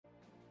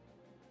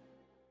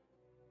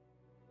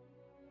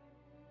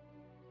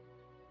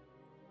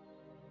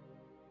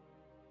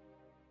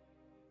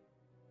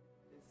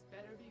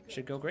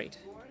should go great.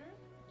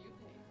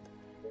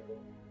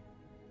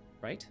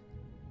 Right?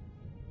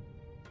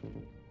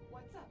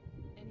 What's up?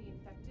 Any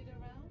infected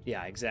around?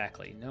 Yeah,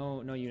 exactly.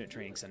 No unit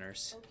training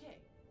centers. Okay.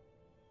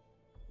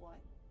 What?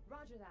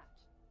 Roger that.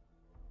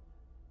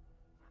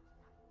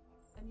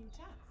 A new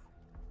task.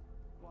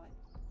 What?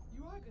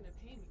 You are gonna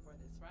pay me for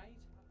this, right?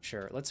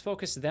 Sure. Let's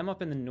focus them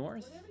up in the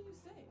north. Whatever you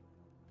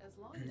say. As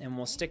long as And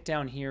we'll stick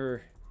down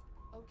here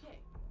okay.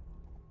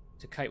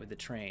 to kite with the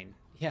train.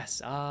 Yes,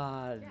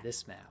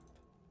 this map.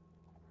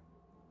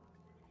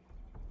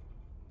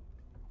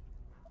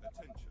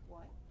 Attention.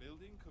 What?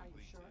 Building Are you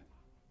completed. sure?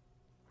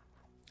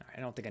 Alright, I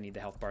don't think I need the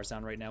health bars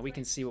down right now. We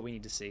can see what we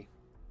need to see.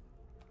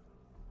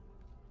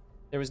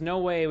 There was no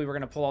way we were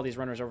going to pull all these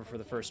runners over for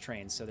the first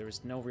train, so there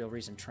was no real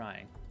reason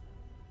trying.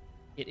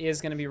 It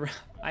is going to be rough.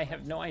 I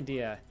have no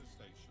idea The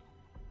station.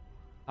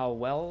 how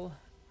well,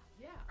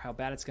 Yeah. or how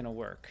bad it's going to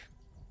work.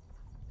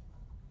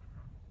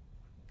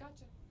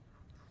 Gotcha.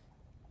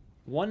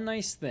 One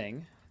nice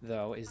thing,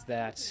 though, is I hope that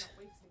you're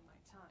not wasting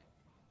my time.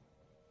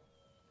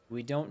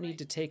 we don't need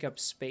to take up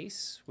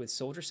space with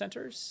soldier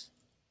centers.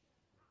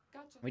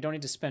 Gotcha. We don't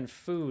need to spend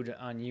food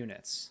on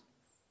units.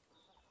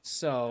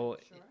 So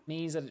Sure. it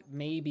means that it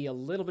may be a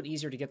little bit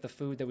easier to get the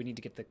food that we need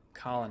to get the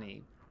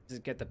colony, to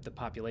get the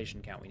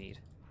population count we need.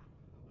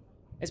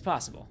 It's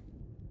possible.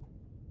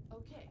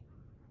 Okay.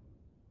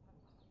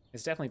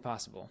 It's definitely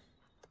possible.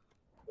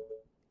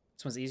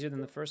 This one's easier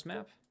than the first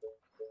map.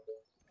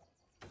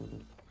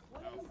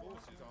 What Our is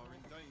forces are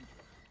in danger.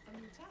 a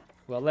new task?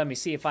 Well, let me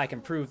see if I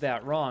can prove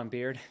that wrong,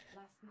 Beard.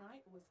 Last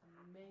night was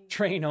amazing.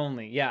 Train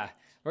only, yeah.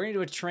 We're gonna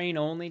do a train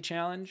only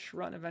challenge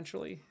run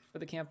eventually for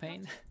the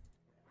campaign.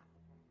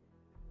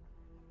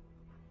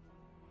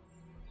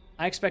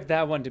 I expect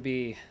that one to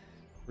be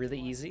really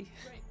easy.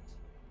 Great.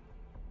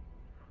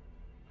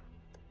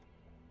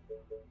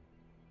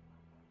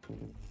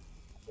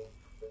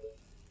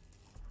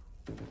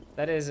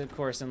 That is, of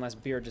course, unless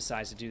Beard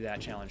decides to do that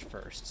challenge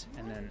first,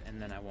 and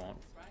then I won't.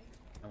 Right?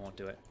 I won't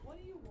do it. What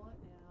do you want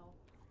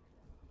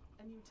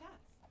now? A new task.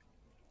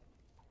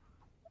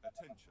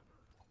 Attention.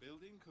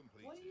 Building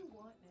completed. What do you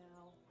want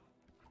now?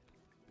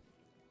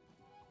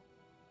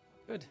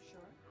 Good. Sure.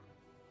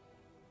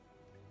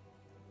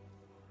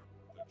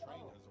 The train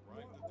has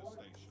arrived at the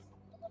station.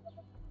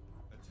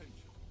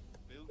 Attention.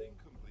 Building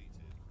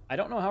completed. I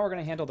don't know how we're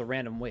gonna handle the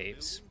random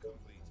waves, Building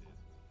completed.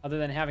 other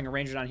than having a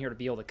ranger down here to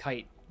be able to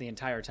kite the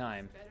entire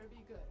time. Better be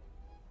good.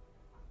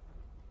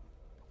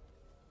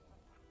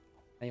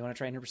 Hey, you want to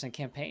try 100%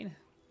 campaign?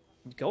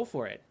 Go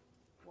for it.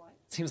 What?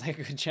 Seems like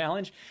a good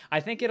challenge. I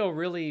think it'll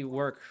really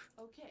work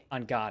Okay.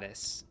 on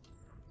Goddess.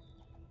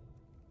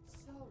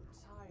 So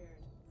tired.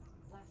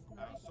 Last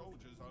night. Our was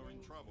soldiers are in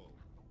amazing. trouble.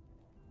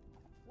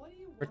 What do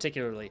you want?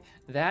 Particularly.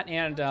 That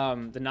and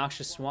the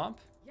Noxious Swamp.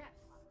 Yes.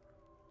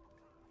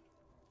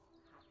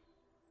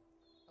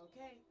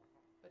 Okay,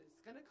 but it's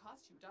gonna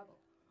cost you double.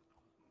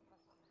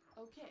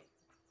 Okay.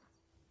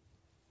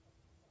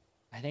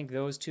 I think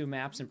those two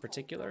maps in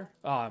particular.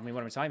 Oh, I mean,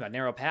 what am I talking about?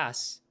 Narrow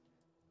Pass.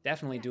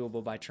 Definitely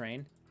doable by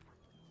train.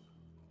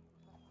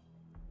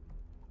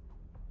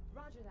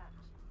 Roger that.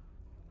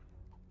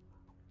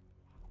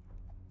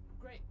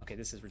 Great. Okay,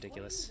 this is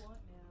ridiculous. What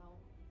do you want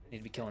now? Need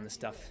to be killing this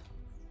stuff.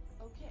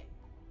 Okay.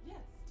 Yes,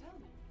 tell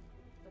me.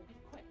 But be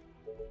quick.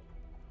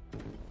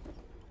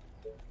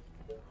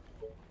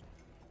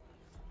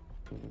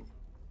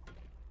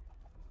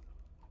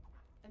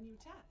 A new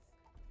task.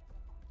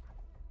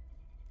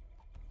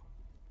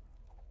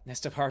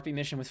 Nest of Harpy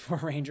mission with 4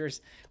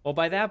 rangers. Well,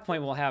 by that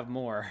point, we'll have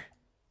more.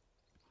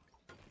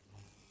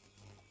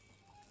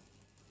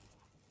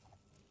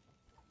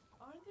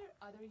 Aren't there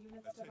other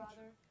units to Attention.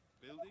 bother?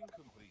 Building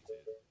completed.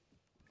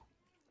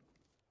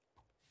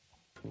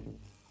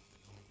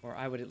 Or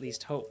I would at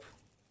least hope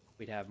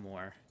we'd have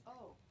more.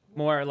 Oh,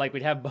 More, like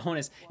we'd have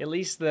bonus. At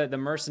least the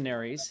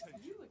mercenaries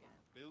you again.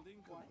 Building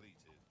What? completed.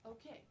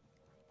 Okay.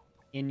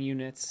 in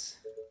units.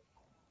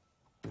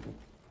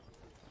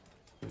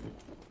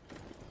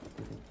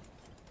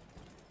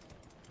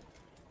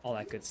 All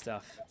that good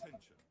stuff. Attention.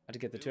 Had to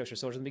get the 2 extra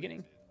soldiers in the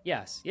beginning.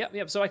 Yes,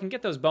 yep. So I can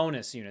get those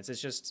bonus units.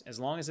 It's just as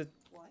long as it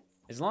What?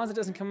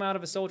 doesn't come out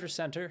of a soldier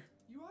center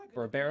You are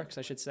or a gonna barracks,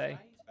 I pay should for say, this,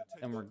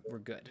 right? then Attention. we're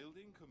good.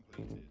 Building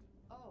completed.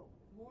 Oh,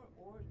 more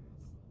orders.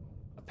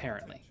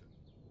 Apparently. Attention.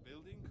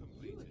 Building You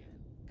completed.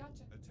 again.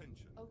 Gotcha.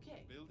 Attention.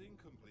 Okay. Building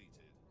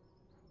completed.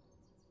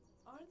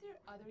 Aren't there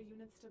other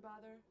units to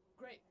bother?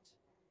 Great.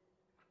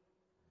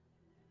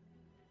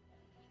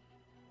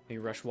 Maybe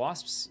rush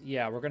wasps?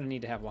 Yeah, we're gonna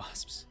need to have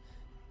wasps.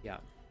 Yeah.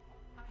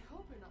 I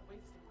hope you're not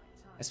wasting my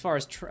time. As far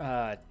as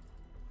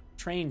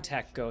train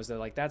tech goes, though,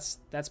 like that's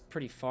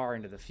pretty far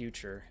into the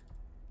future.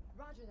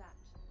 Roger that.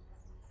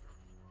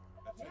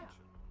 Attention.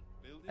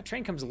 Building That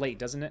train comes late,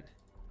 doesn't it?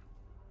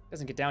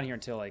 Doesn't get down here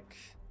until like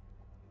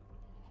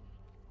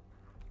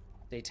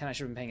day 10. I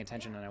should have been paying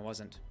attention and I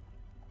wasn't.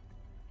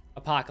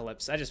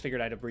 Apocalypse. I just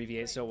figured I'd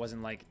abbreviate so it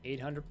wasn't like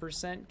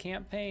 800%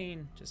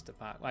 campaign. Just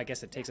well, I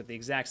guess it takes up the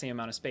exact same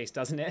amount of space,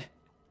 doesn't it?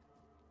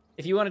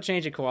 If you want to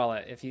change it,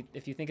 Koala, if you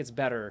think it's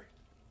better,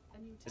 A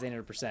new It's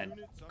 800%.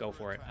 Units Go under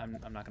for it.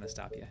 attack. I'm not going to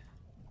stop you.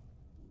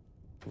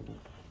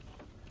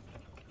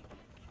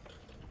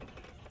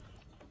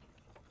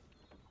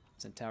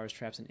 Send towers,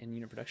 traps, and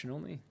in-unit production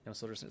only. No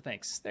soldiers.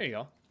 Thanks. There you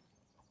go.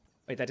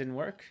 Wait, that didn't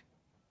work?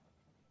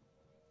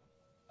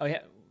 Oh,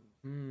 yeah.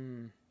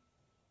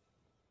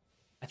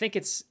 I think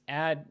it's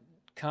add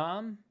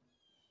com.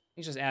 I think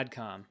it's just add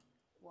com.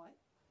 What?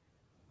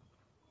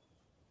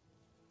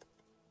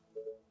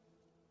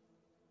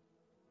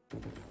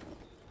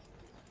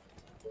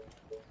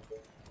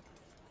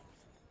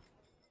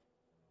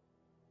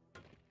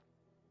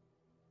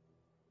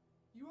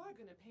 You are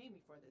gonna pay me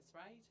for this,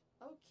 right?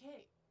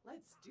 Okay,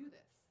 let's do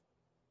this.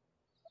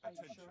 Are you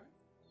Attention. sure?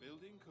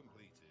 Building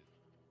completed.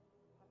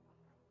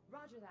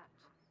 Roger that.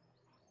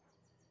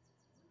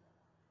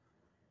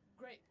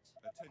 Great.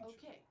 Attention.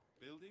 Okay.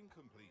 Building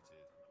completed.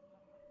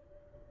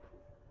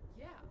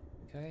 Yeah.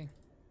 Okay.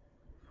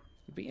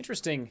 It'd be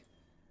interesting.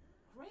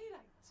 Great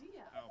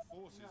idea. Our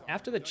forces are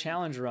After the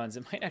challenge runs,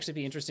 it might actually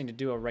be interesting to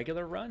do a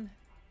regular run.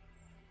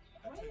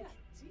 Great Attention.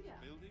 idea.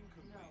 Building No,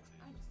 completed.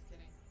 I'm just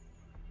kidding.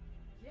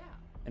 Yeah.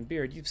 And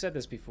Beard, you've said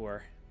this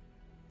before.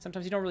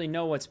 Sometimes you don't really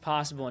know what's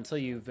possible until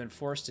you've been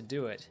forced to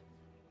do it.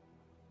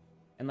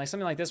 And like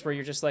something like this where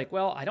you're just like,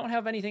 well, I don't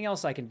have anything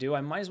else I can do.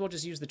 I might as well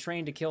just use the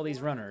train to kill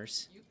these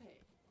runners. You pay.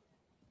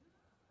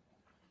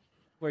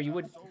 Where you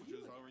would,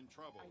 Soldiers are in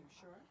trouble. Are you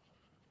sure?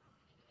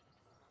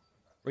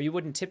 where you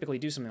wouldn't typically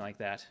do something like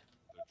that.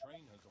 The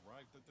train has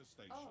arrived at the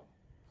station. Oh,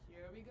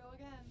 here we go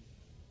again.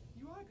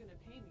 You are gonna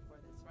pay me for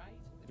this, right?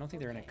 I don't think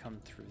they're gonna come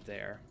through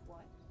there.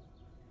 What?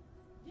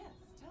 Yes,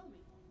 tell me.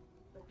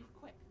 But be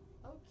quick.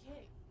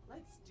 Okay,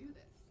 let's do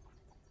this.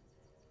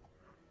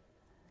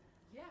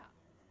 Yeah.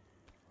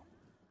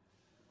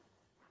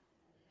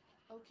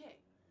 Okay.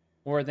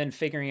 Or then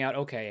figuring out,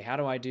 okay, how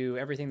do I do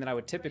everything that I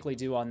would typically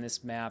do on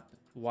this map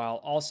while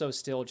also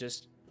still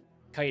just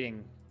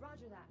kiting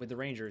Roger that. with the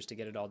Rangers to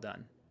get it all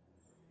done.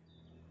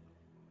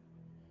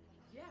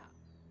 Yeah.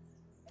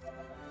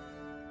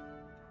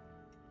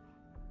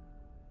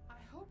 I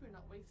hope you're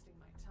not wasting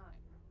my time.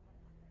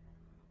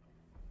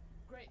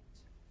 Great.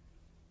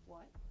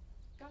 What?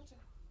 Gotcha.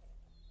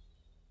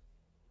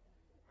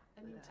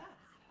 A new task.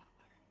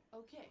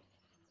 Okay.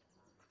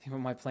 Think what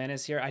my plan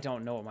is here? I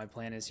don't know what my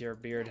plan is here,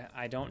 Beard.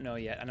 I don't know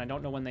yet, and I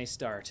don't know when they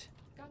start.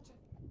 Gotcha.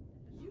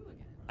 You again.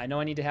 I know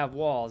I need to have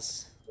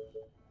walls.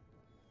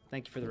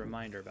 Thank you for the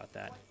reminder about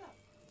that. What's up?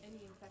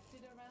 Any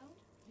infected around?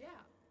 Yeah.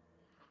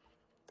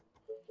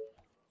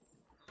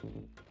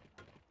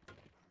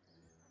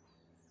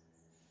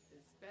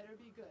 This better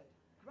be good.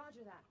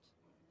 Roger that.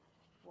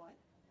 What?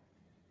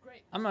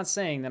 Great. I'm not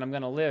saying that I'm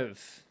gonna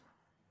live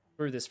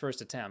through this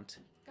first attempt.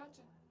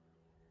 Gotcha.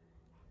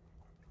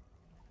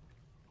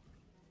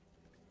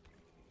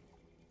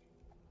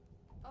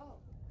 Oh,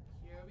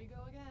 here we go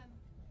again.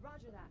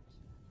 Roger that.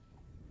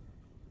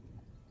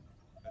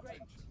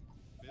 Great. Attention.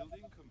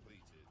 Building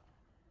completed.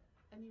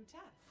 A new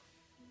task.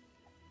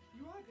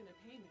 You are gonna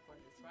pay me for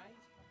this, right?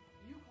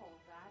 You call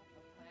that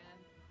a plan?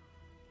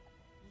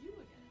 You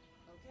again,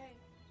 okay?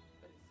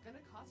 But it's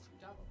gonna cost you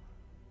double.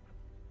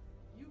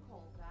 You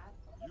call that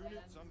a plan?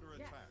 Units under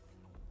Yes. attack.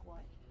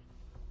 What?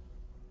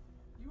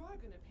 You are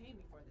gonna pay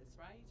me for this,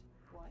 right?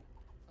 What?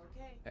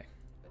 Okay. Okay.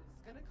 But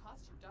it's gonna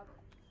cost you double.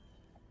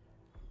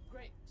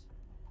 Great.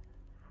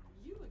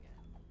 You again.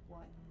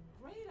 What?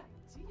 Great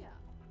idea.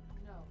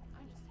 No,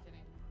 I'm just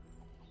kidding.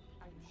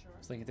 Are you sure? I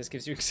was thinking this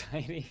gives you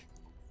anxiety.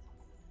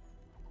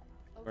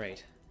 Okay.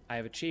 Great. I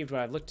have achieved what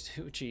I've looked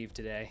to achieve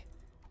today.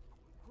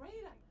 Great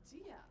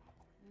idea.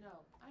 No,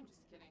 I'm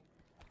just kidding.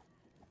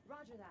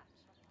 Roger that.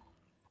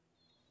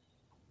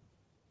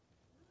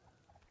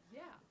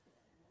 Yeah.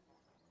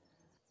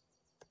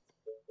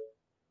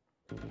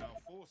 Our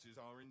forces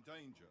are in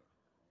danger.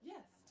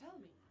 Yes, tell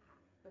me.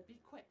 But be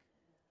quick.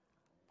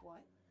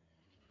 What?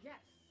 Yes.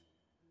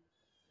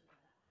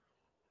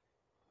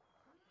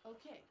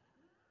 Okay.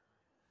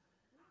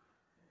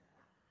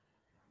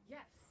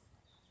 Yes.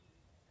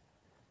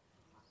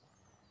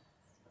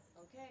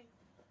 Okay,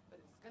 but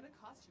it's gonna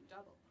cost you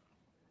double.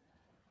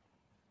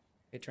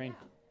 Okay, train.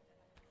 Yeah.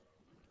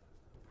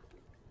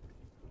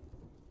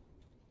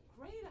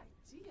 Great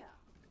idea.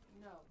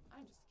 No,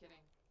 I'm just kidding.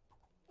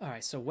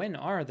 Alright, so when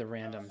are the Our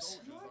randoms?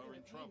 soldiers You are are gonna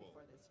in pay me trouble.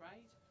 for this,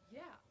 right?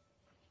 Yeah.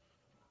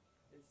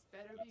 This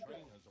better The be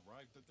train good. has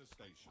arrived at the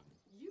station.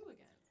 You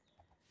again.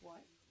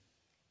 What?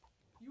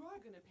 You are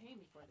gonna pay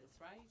me for this,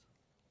 right?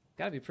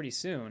 Gotta be pretty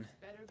soon.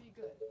 Better be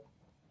good.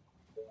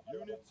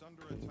 Units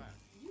under attack.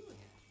 You again.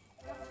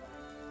 Gotcha.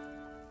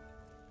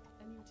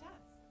 A new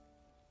task.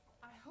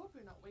 I hope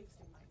you're not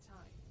wasting my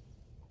time.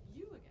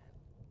 You again.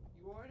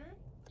 You order,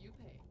 you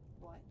pay.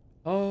 What?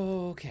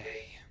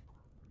 Okay.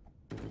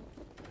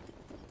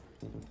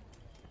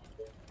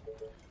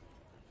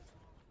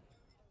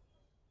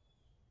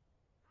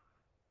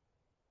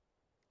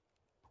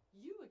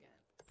 You again.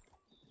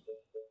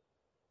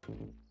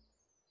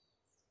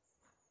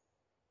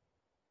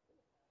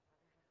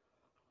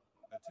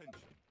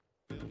 Attention.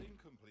 Building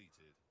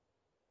completed.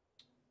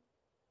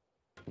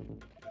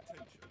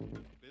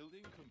 Attention.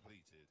 Building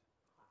completed.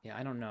 Yeah,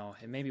 I don't know.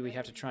 And maybe we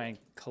have to try and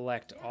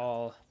collect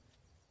all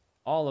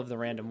of the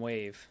random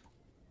wave.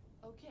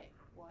 Okay,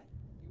 what?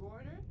 You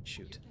order?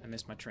 Shoot, You I pay.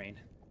 missed my train.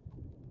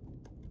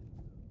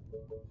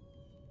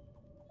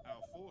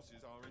 Our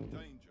forces are in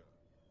danger.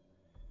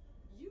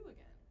 You again.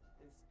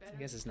 This better I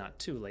guess be it's good. not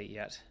too late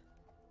yet.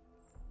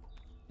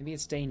 Maybe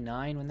it's day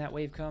 9 when that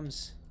wave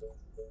comes.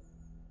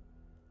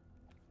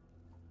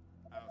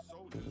 Our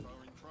soldiers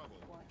are in trouble.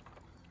 What?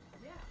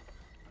 Yeah.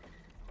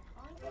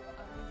 Aren't there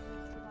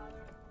arrangements to that?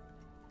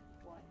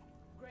 What?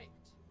 Great.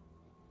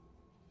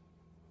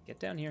 Get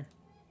down here.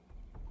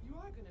 You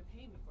are gonna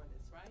pay me for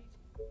this, right?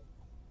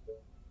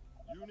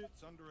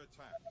 Units under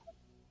attack.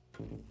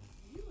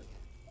 You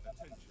again.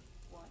 Attention.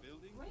 What?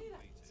 Building Great completed.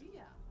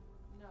 idea.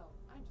 No,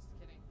 I'm just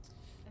kidding.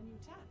 A new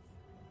task.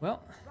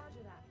 Well,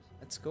 Roger that.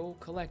 let's go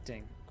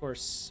collecting. Of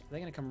course, are they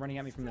going to come running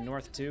at me from the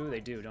north too?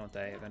 They do, don't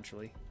they,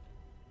 eventually?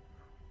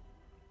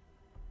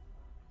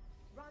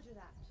 Roger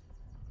that.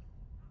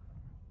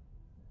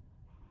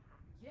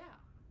 Yeah.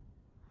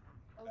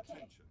 Okay.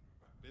 Attention.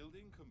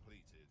 Building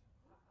completed.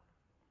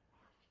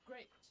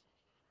 Great.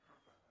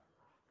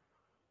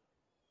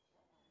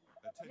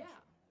 Attention. Yeah.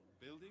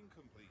 Building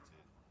completed.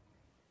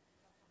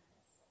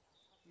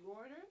 You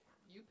order,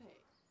 you pay.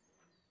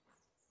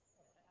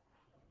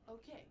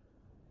 Okay.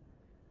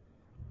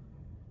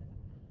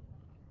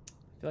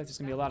 I feel like there's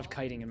going to be a lot of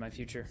kiting in my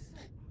future. So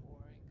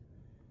boring.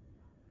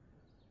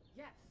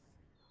 Yes.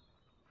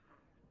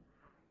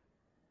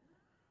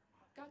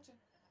 Gotcha.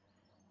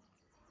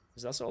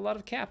 There's also a lot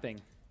of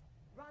capping.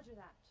 Roger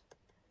that.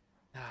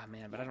 Ah,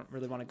 man, but I don't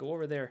really want to go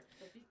over there.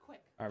 But be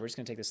quick. All right, we're just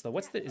going to take this slow.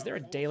 Is there a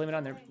day limit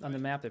on the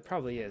map? There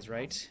probably is,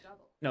 right? Double.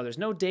 No, there's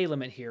no day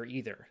limit here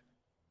either.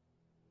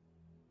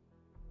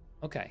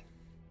 Okay.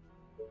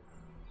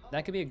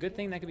 That could be a good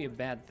thing, that could be a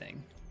bad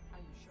thing. Are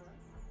you sure?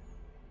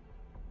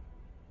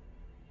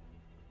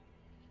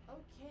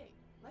 Okay,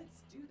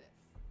 let's do this.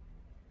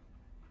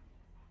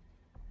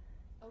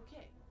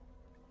 Okay.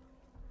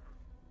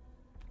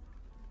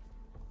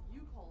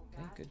 You call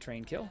Okay, that good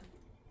train kill.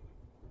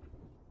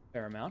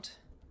 Fair amount.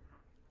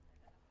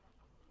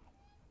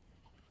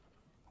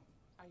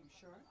 Are you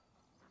sure?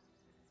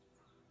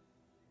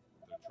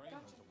 The train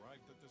has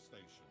arrived at the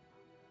station.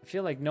 I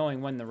feel like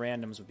knowing when the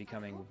randoms would be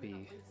coming I would hope you're be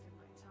not wasting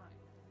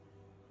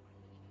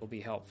my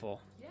time.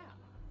 helpful. Yeah.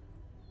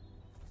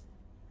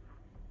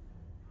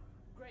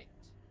 Great.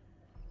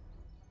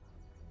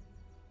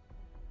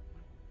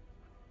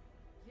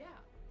 Yeah.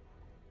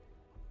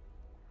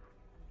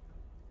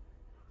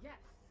 Yes.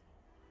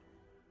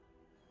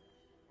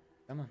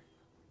 Come on.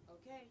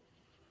 Okay.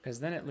 Because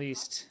then at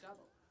least... Double.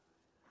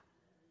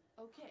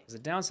 Okay. 'cause the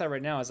downside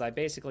right now is I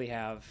basically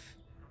have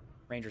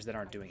rangers that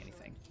aren't doing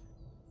anything.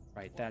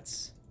 Right,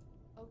 that's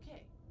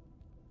Okay.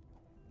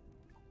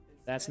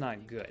 This better not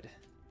be good.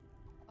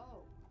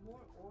 Oh, more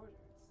orders.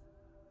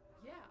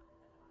 Yeah.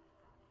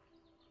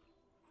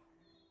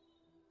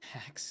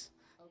 Hacks.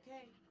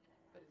 Okay.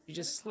 But it's She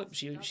just gonna slipped.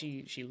 cost you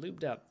double. She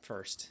lubed up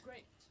first.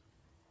 Great.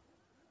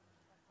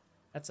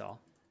 That's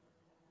all.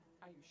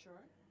 Are you sure?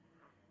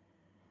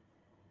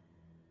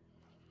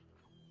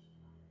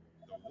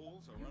 The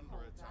walls are You under call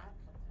attack.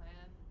 that a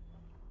plan?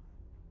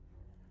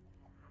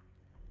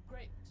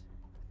 Great.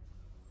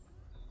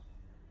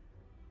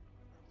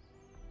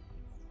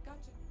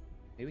 Gotcha.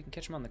 Maybe we can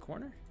catch him on the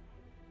corner?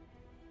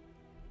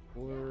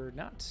 Or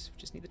not. We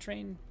just need the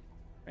train.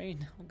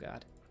 Train. Oh,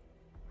 God.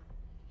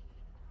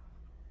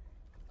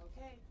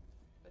 Okay.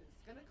 But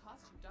it's gonna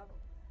cost you double.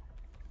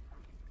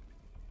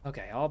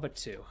 Okay, all but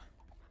 2.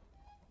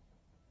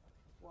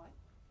 What?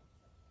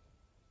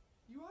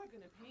 You are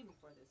gonna pay me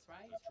for this,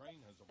 right? The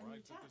train has And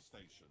arrived you at the task.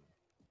 station.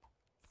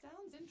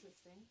 Sounds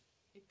interesting.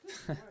 It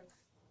could be worse.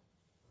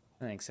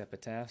 Thanks,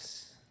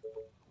 Epitaphs.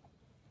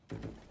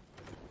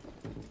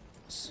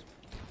 Oops.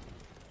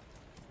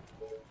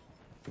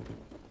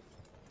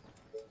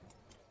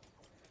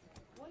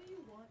 What do you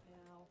want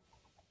now?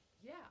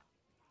 Yeah.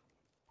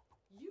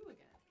 You again.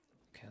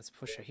 Okay, let's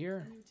push it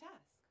here. A new task.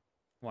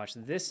 Watch,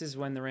 this is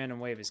when the random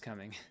wave is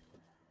coming.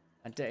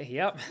 Yep. You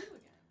again.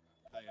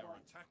 They are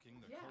attacking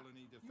the Yeah.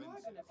 colony You are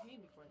defenses. gonna pay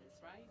me for this,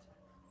 right?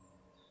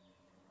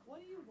 What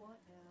do you want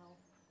now?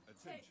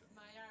 Attention.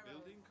 my arrows.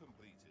 Building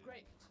completed.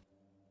 Great.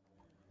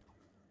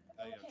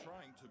 They Okay. are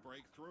trying to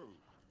break through.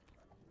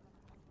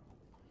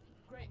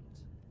 Great.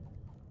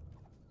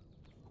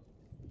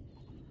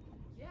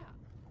 Yeah.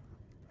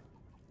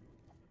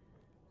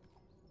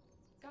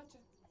 Gotcha.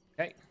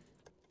 Okay.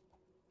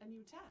 A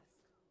new task.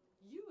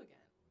 You again.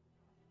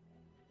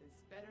 This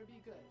better be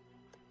good.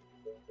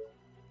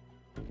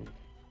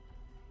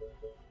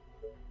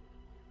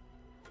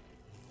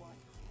 What?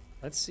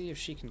 Let's see if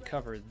she can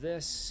cover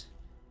this.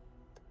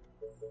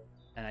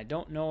 And I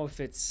don't know if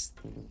it's...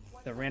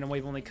 the random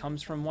wave only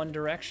comes from one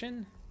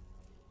direction.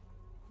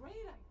 Great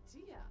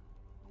idea.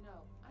 No,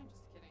 I'm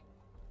just kidding.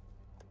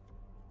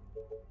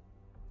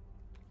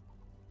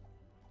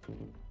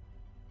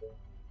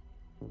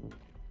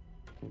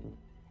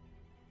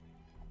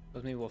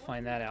 But maybe we'll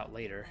find that out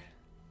later.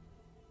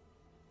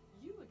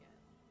 You again.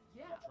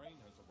 Yeah. The train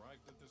has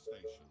arrived at the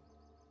station.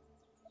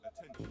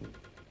 Attention.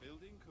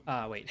 Building complete.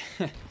 Ah, wait.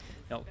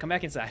 No, come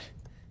back inside.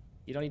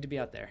 You don't need to be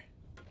out there.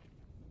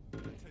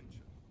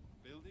 Attention.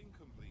 Building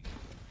complete.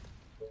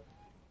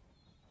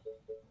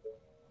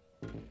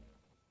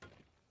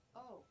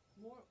 Oh,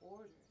 more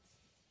orders.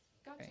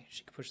 Gotcha. Okay,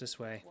 she can push this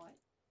way. What?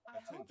 I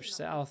hope Push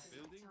you're not south.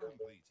 wasting Building time.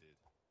 completed.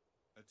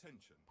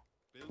 Attention.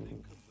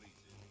 Building completed.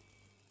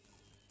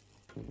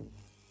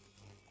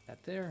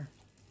 That there.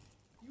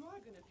 You are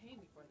gonna pay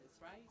me for this,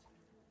 right?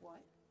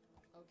 What?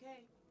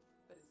 Okay,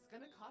 but it's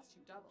gonna cost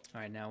you double.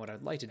 All right, now what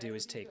I'd like to do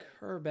is take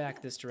her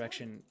back this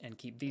direction and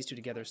keep these two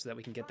together so that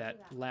we can get that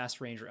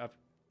last ranger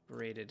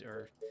upgraded,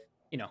 or,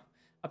 you know,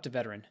 up to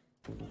veteran.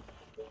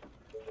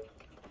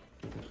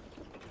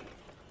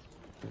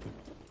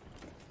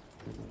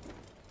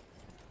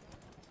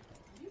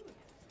 You again.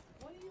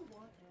 What do you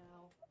want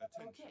now?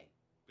 Attention. Okay,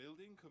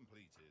 Building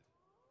completed.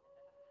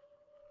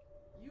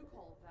 you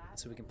call that?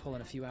 So we can pull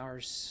in a few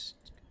hours.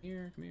 Come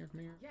here, come here,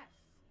 come here. Yes.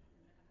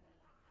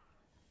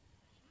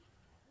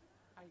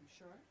 Are you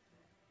sure?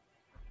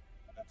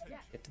 Attention.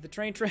 Yes. Get to the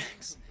train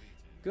tracks.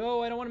 Completed.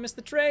 Go, I don't want to miss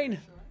the train.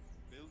 Sure.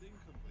 Building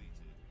completed.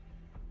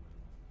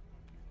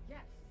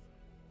 Yes.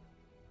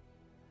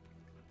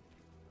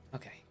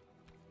 Okay.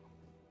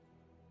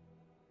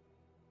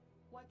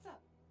 What's up?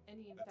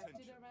 Any infected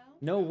Attention.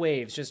 around? No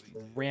waves, just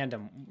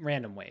random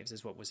waves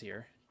is what was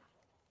here.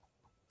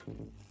 The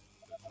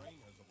train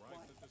has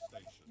arrived at the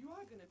station. You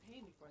are gonna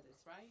pay me for this,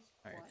 right?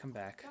 All right, What? come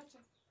back. Gotcha.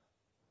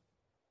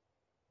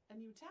 A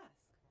new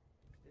task.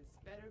 This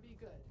better be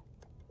good.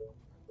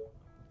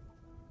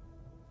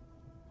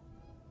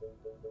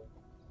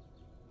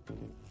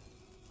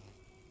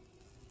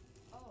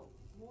 Oh,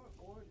 more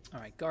orders. All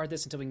right, guard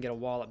this until we can get a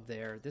wall up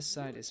there. This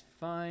side is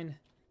fine.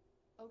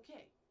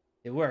 Okay,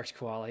 It worked,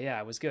 Koala. Yeah,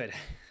 it was good.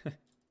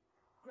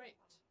 great.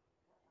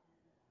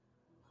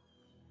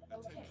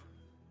 Attention. Okay.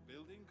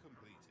 Building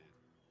completed.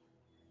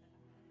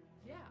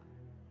 Yeah.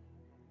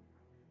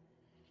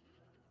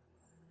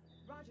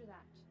 Roger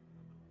that.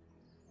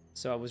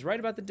 So I was right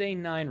about the day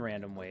 9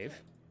 random wave.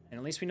 And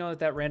at least we know that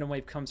that random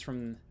wave comes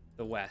from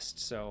the west.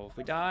 So if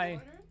we die,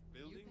 Order, you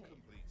Building pay.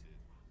 completed.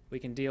 we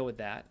can deal with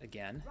that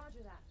again.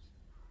 Roger that.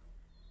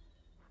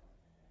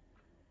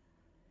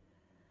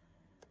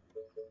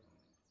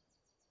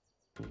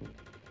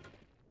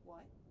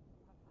 What?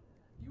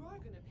 You are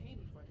gonna pay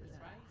me for this,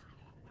 right?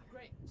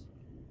 Great.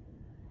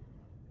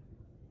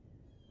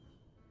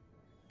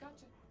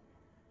 Gotcha.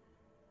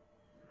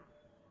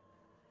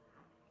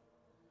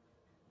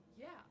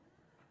 Yeah,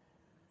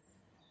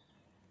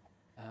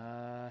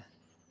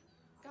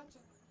 gotcha.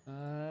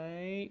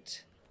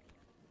 Right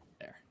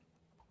there.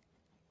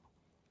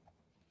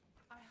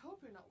 I hope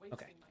you're not wasting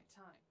Okay. my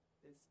time.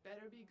 This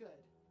better be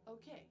good.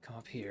 Okay. Come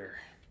up here.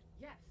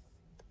 Yes.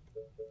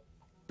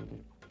 The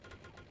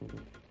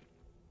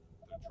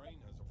train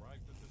has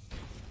arrived at the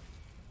station.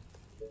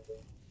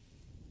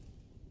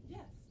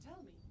 Yes,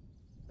 tell me.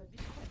 But be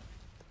quick.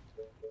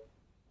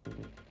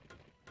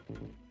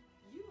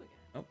 You again.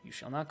 Oh, you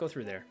shall not go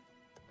through there.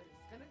 But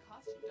it's gonna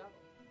cost you double.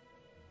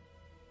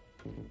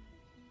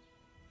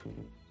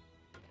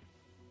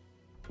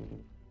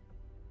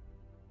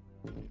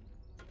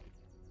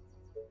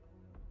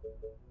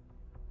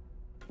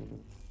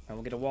 And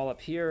we'll get a wall up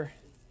here.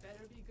 This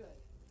better be good.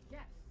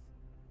 Yes.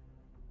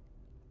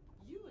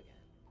 You again.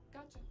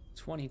 Gotcha.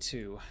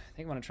 22. I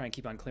think I want to try and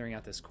keep on clearing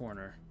out this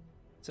corner.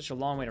 Such a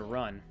long way to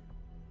run.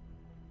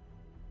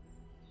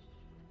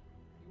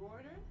 You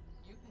order,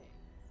 you pay.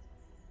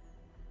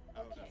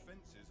 Our Okay.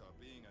 defenses are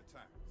being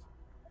attacked.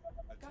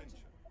 Attention.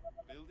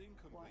 Building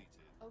completed.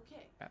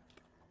 Okay. Crap.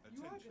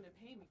 You are Attention. gonna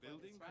pay me for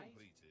Building this, right?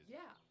 completed. Yeah.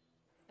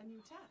 A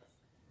new task.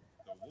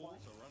 The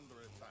walls are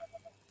under attack.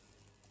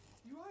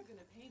 You are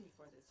gonna pay me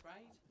for this,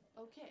 right?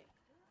 Okay.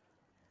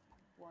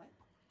 What?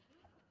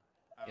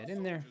 Our Get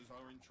in there. soldiers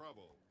are in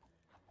trouble.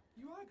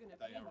 You are gonna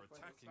They pay are me for this,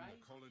 attacking right?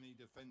 the colony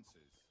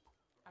defenses.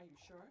 Are you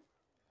sure?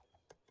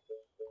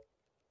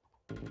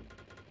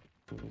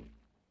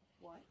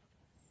 What?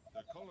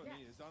 The colony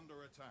Yes. is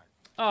under attack.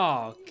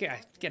 Oh,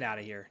 get out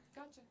of here.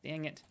 Gotcha.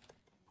 Dang it.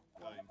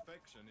 The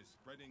infection is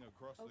spreading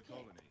across the Okay.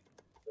 colony.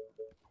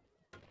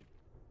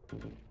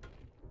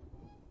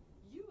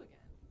 You again.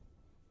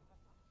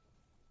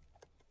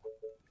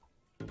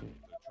 The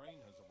train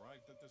has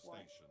arrived at the What?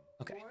 station.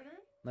 Okay, Order,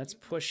 let's you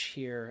pay. push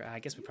here. I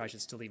guess we probably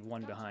should still leave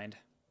one behind.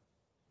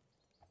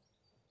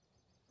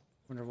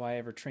 Wonder why I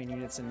ever train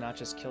units and not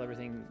just kill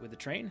everything with the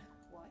train?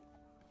 What?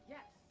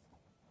 Yes.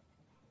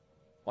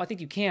 Well, I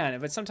think you can,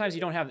 but sometimes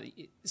you don't have...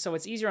 So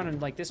it's easier on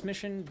like this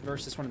mission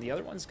versus one of the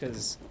other ones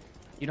because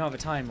you don't have a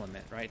time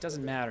limit, right? It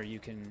doesn't matter. You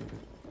can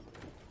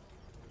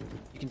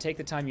take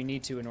the time you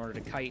need to in order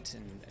to kite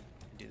and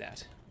do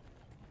that.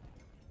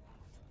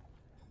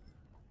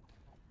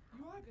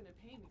 You are gonna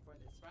pay me for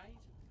this, right?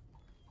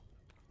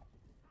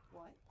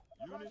 What?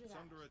 Roger Units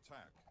that. under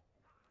attack.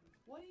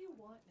 What do you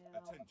want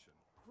now? Attention.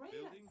 Great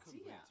Building idea.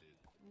 completed.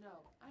 No,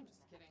 I'm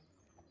just kidding.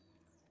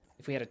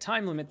 If we had a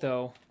time limit,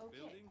 though, Okay.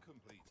 Building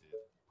completed.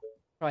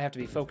 probably have to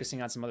be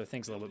focusing on some other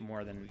things a little bit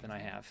more than I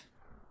have.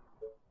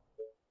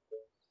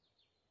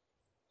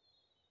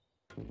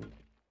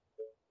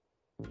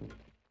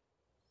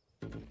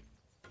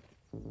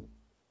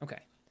 Okay.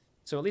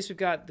 So at least we've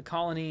got the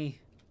colony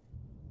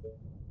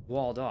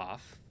walled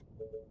off.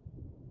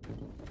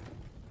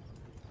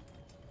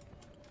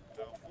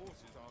 Our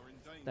forces are in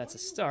danger. That's a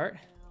start.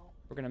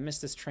 We're gonna miss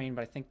this train,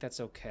 but I think that's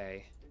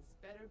okay. This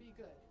better be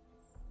good.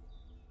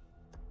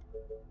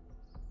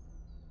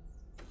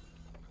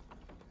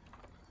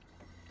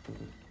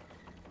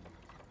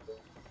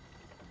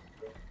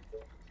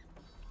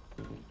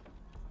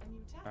 A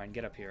new task. All right,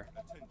 get up here.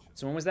 Attention.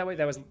 So when was that way?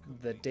 That was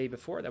the day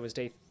before? That was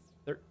day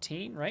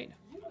 13, right?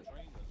 You again.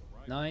 Train has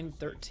arrived. 9,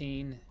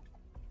 13.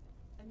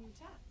 A new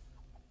task.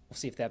 We'll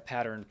see if that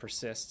pattern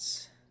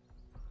persists.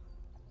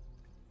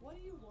 What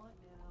do you want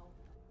now?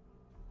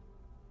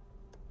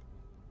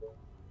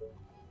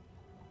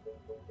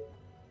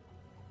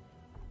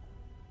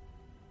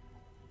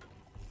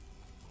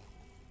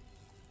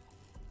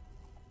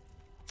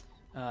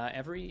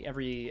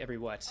 Every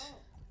what? Oh,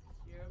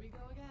 here we go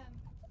again.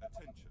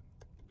 Attention.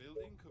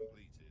 Building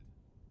completed.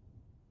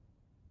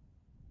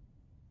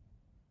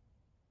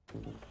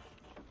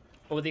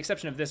 Well, with the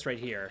exception of this right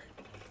here.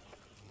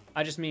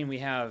 I just mean we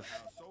have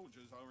Our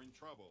soldiers are in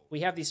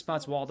trouble. these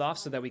spots walled off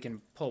so that we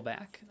can pull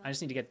back. I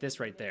just need to get this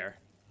right there.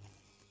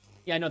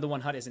 Yeah, I know the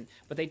one hut isn't,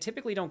 but they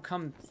typically don't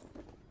come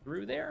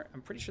through there.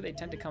 I'm pretty sure they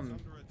tend to come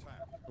Under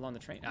attack. along the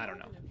train. I don't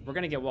know. We're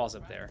gonna get walls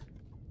up there.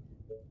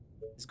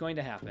 It's going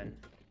to happen.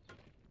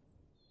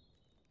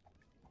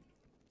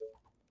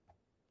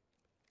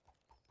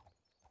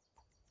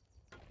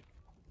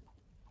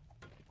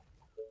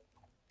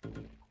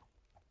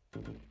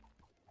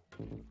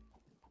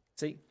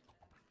 See?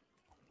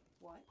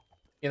 What?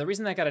 Yeah, the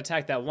reason that got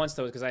attacked that once,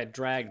 though, is because I had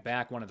dragged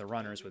back one of the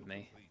runners with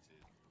me. Completed.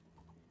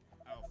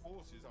 Our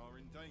forces are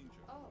in danger.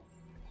 Oh,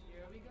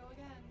 here we go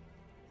again.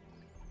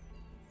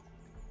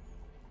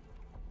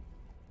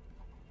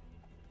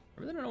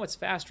 I really don't know what's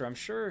faster. I'm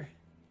sure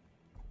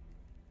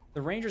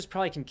the Rangers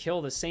probably can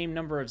kill the same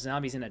number of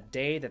zombies in a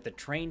day that the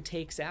train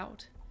takes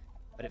out,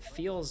 but it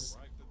feels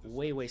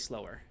way, way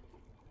slower.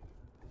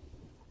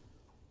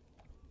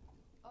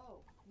 Oh,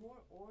 more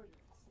orders.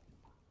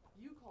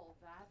 You call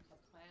that a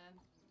plan?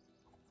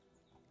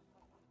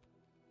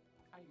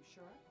 Are you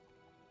sure?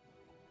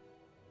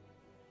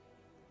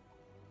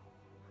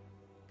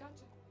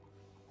 Gotcha.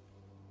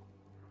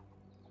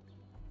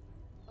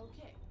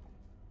 Okay.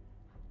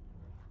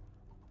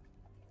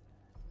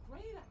 Great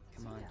idea.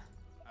 Come on.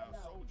 Our No,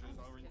 soldiers I'm just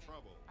are in kidding.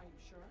 trouble. Are you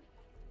sure?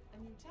 A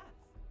new task.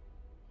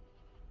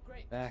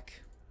 Great.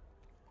 Back.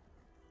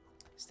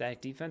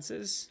 Static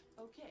defenses?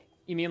 Okay.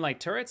 You mean like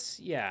turrets?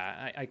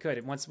 Yeah, I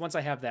could. Once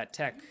I have that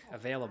tech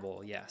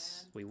available,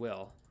 yes, we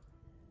will.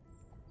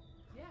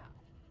 Yeah.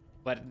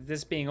 But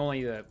this being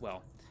only the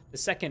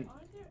second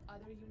Aren't there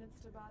other units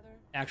to bother?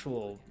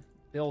 actual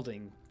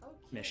building Okay.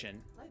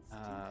 mission, Let's do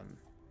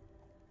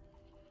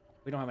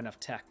we don't have enough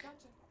tech. this.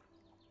 Gotcha.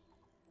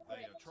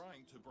 They are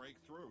trying to break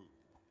through.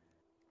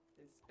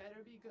 This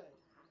better be good.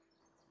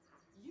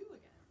 You again.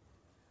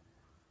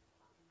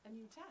 A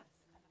new task.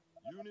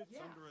 Units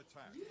Yeah. under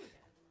attack. You again.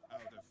 Our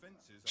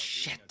defenses are being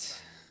Shit.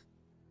 attacked.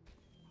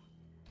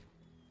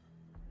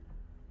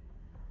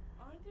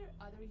 Aren't there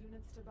other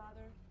units to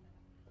bother?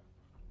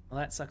 Well,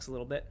 that sucks a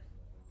little bit.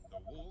 The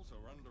walls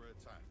are under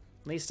attack.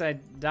 At least I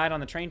died on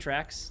the train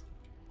tracks.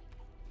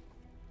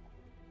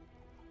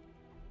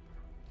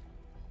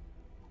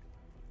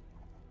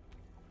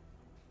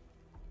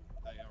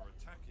 They are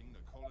attacking the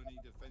colony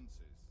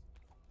defenses.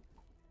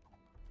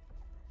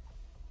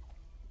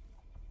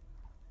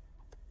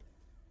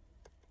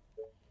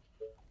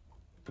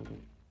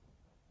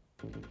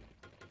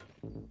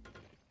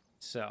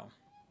 So,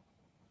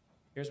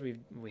 here's what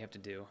we have to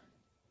do.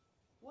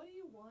 What do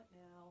you want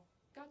now?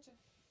 Gotcha.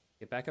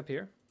 Get back up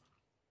here.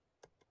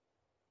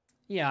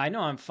 Yeah, I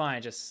know I'm fine.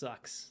 It just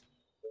sucks.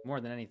 More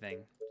than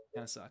anything.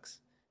 Kind of sucks.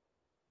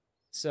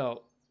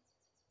 So,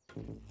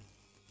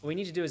 what we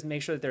need to do is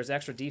make sure that there's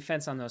extra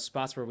defense on those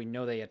spots where we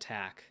know they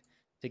attack.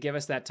 To give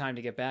us that time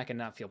to get back and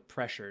not feel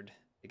pressured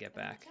to get A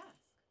new back. task.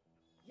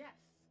 Yes.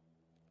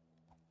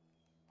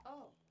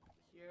 Oh,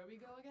 here we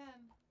go again.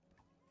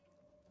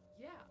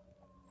 Yeah.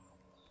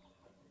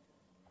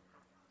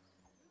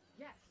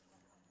 Yes.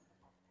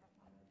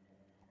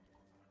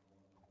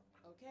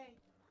 Okay,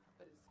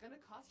 but it's gonna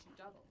cost you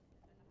double.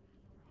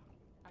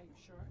 Are you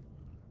sure?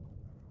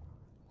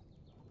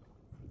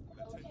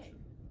 Attention.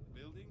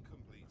 Building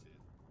completed.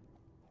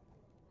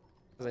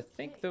 Because I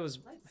think Okay, those...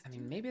 let's I do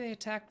mean, maybe they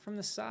attack from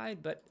the side,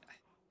 but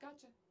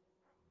Gotcha.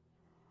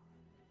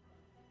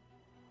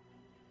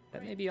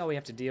 that may be all we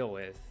have to deal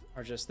with.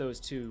 Are just those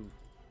two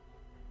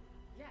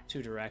Yes.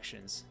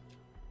 directions.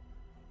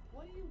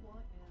 What do you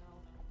want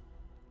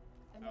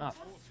now? A new Ah, Our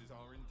task? forces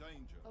are in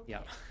danger. Okay.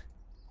 Yep.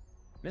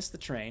 Missed the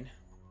train.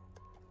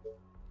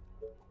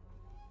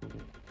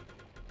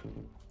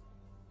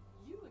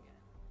 You again.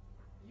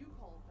 You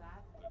call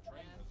that The a train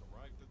plan? has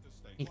arrived at the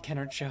station. Need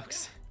Kenner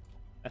chokes.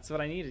 That's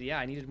what I needed. Yeah,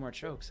 I needed more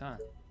chokes, huh?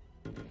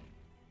 You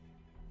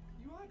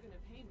are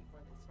gonna pay me for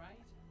this, right?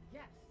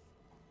 Yes.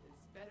 This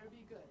better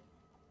be good.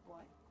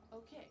 What?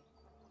 Okay.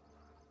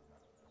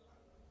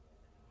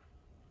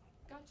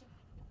 Gotcha.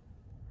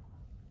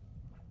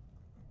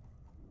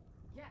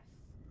 Yes.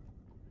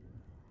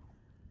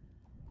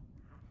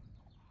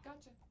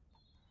 Gotcha.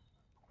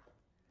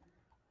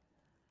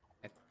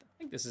 I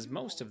think this is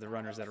most of the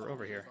runners that are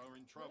over here. Are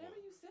in trouble. Whatever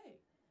you say,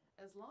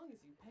 as long as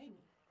you pay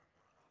me.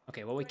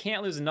 Okay, well, we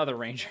can't lose another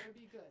ranger. Better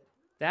be good.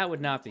 That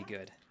would not be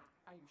good.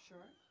 Are you sure?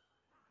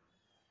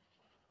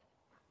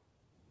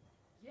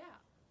 Yeah.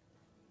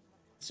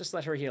 Let's just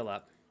let her heal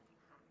up,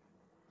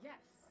 Yes.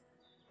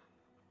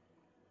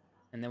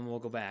 and then we'll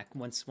go back.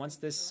 Once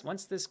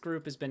this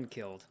group has been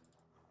killed,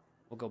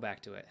 we'll go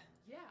back to it.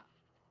 Yeah.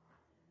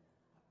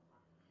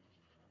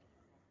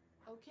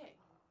 Okay.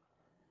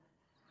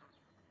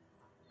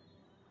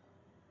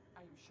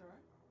 Are you sure?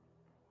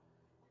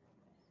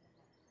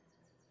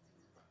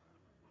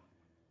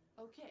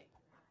 Okay.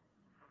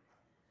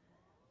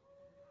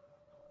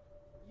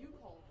 You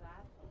call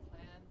that a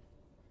plan?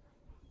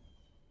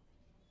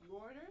 You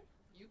order,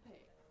 you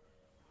pay.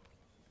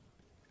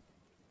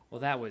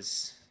 Well, that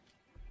was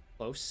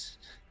close.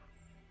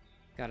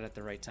 Got it at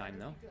the right time,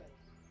 though. Good.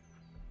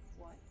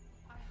 What?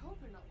 I hope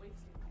you're not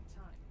wasting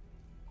my time.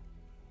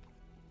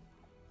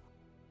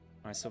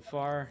 All right, so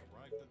far,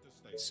 Arrived at the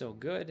station. so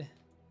good.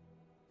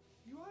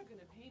 You are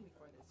gonna pay me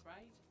for this,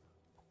 right?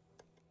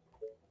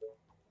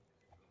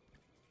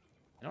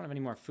 I don't have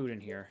any more food in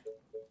here.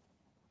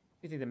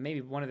 I think that maybe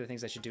one of the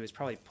things I should do is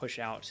probably push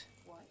out.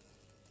 What?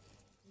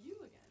 You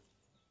again?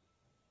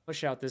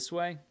 Push out this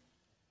way.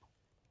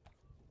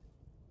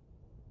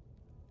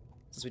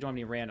 Since we don't have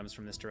any randoms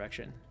from this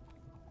direction.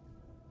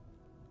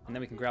 And then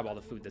we can grab all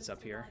the food that's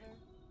up here.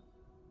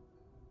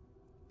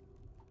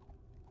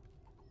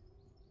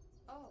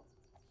 Oh,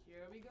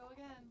 here we go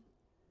again.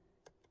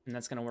 And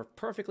that's going to work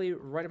perfectly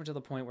right up until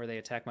the point where they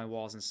attack my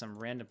walls in some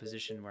random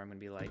position where I'm going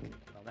to be like,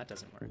 well, that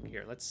doesn't work.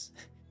 Here, let's...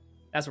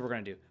 That's what we're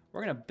going to do.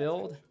 We're going to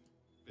build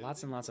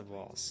lots and lots of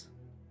walls.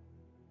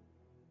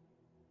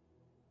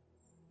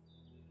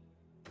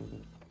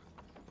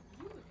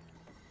 You again?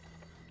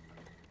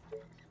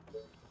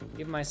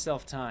 Give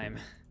myself time.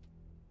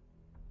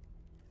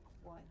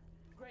 What?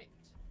 Great.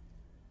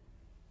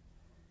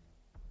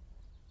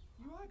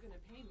 You are gonna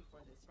pay me for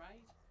this,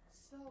 right?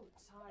 So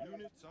tired.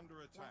 Units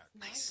under attack. Last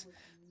night Nice. was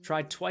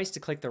Tried twice to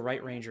click the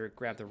right ranger,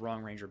 grab the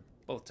wrong ranger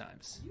both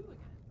times. You again.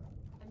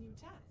 A new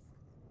task.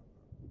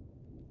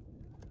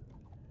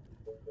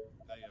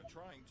 They are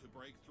trying to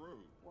break through.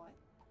 What?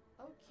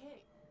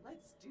 Okay,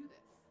 let's do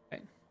this.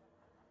 Okay.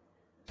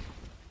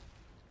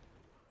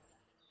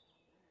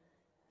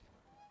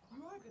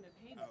 You are gonna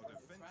pay me Our for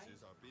this, right?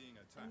 defenses are being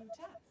A attacked. new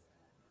task.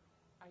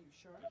 Are you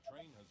sure? The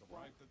train has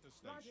arrived at the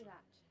Roger station.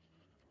 that.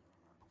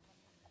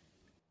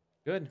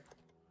 Good.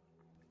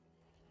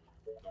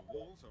 The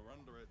walls are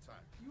under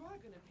attack. You are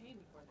gonna pay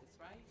me for this,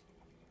 right?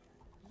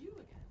 You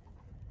again.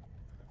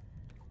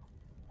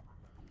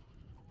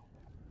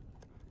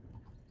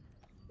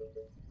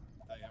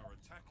 They are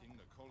attacking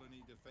the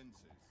colony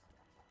defenses.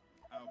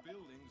 Our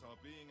buildings are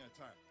being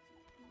attacked.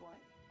 What?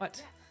 What?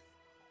 Yes,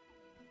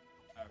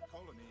 Our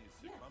colony is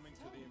Yes, succumbing to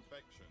tell the me.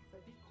 infection.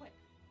 but be quick.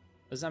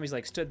 The zombies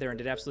like stood there and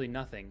did absolutely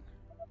nothing.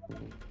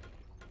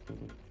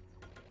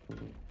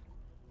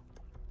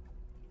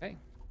 Okay,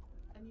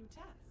 A new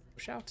task.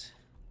 push out.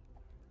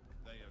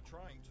 They are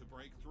trying to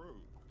break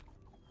through.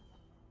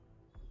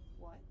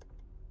 What?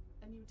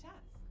 A new task.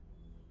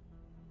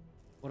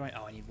 What do I...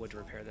 Oh, I need wood to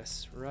repair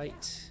this.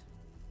 Right.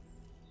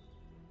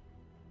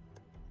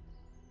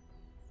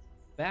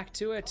 Back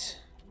to it.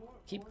 More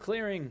Keep orders.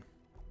 clearing.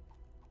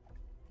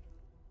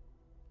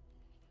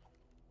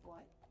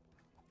 What?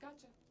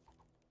 Gotcha.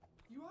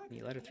 You are Can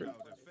you gonna let her pay through? me Our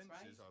for this,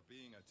 defenses right? are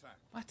being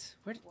attacked. What?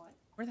 What?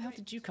 Where the hell Great.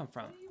 did you come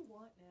from? What do you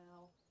want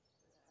now?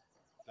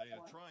 They are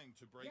What? trying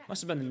to break Yes.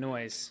 Must have been the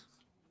noise.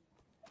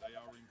 They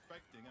are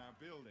infecting our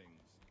buildings.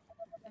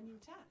 A new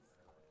task.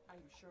 Are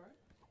you sure?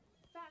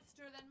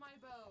 Faster than my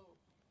bow.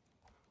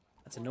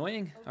 That's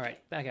annoying. All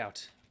right, back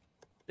out.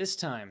 This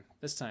time,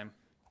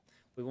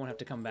 we won't have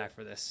to come back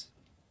for this.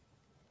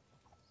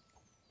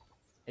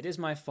 It is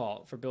my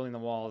fault for building the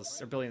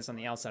walls, or building this on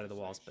the outside of the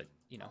walls, but,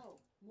 you know. Oh,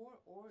 more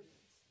orders.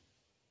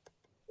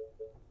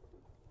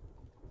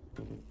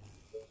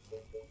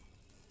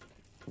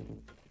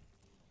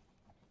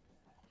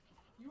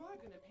 You are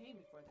gonna pay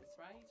me for this,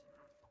 right?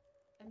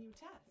 A new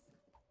task.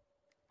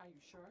 Are you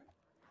sure?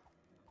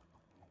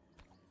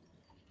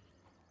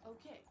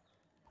 Okay.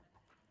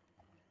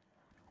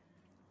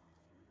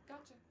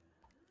 Gotcha.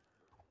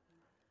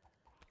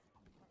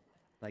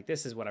 Like,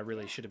 this is what I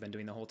really should have been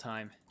doing the whole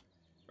time.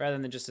 Rather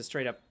than just a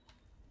straight up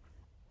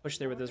push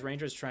there with those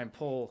rangers, try and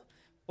pull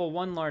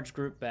one large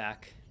group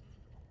back.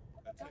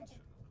 Attention.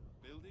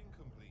 Building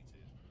completed.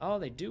 Oh,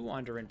 they do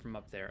wander in from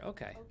up there.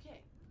 Okay.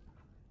 Okay.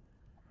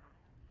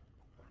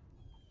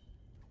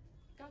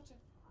 Gotcha.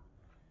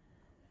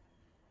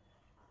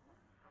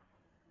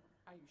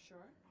 Are you sure?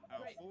 Our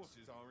Great.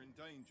 forces are in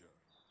danger.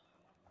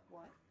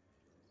 What?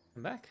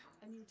 Come back.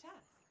 A new task.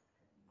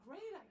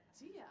 Great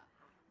idea.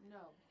 No,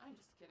 I'm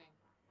just kidding.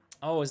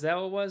 Oh, is that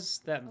what it was?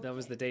 That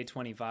was Okay. the day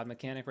 20 VOD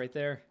mechanic right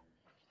there?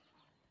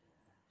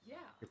 Yeah.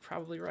 You're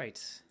probably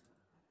right.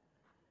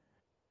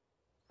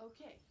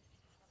 Okay.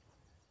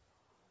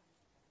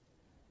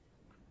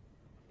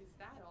 Is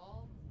that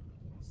all?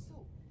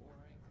 So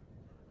boring.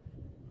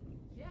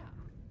 Yeah.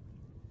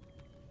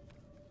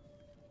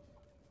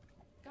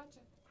 Gotcha.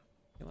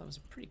 Yeah, well, that was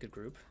a pretty good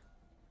group.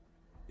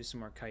 Do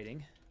some more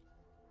kiting.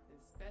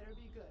 This better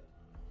be good.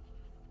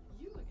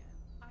 You again.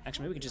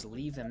 Actually, maybe we could just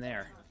leave them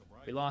there.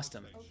 We lost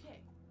them. Okay.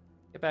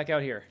 Get back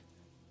out here.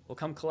 We'll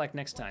come collect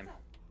next time. What's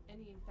up?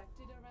 Any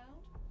infected around?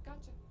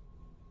 Gotcha.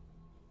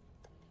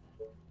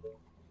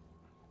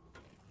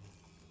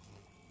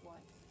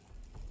 What?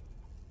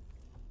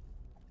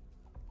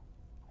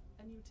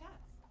 A new task.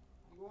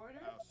 You order?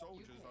 Our You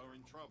soldiers pay. are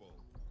in trouble.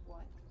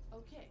 What?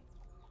 Okay.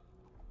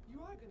 You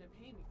are gonna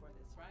pay me for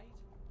this, right?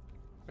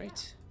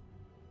 Great.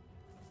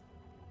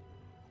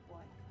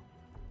 What?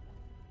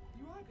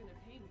 You are gonna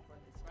pay me for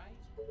this, right?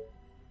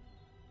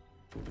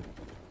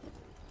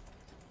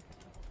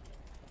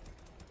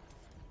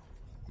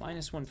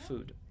 -1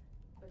 food.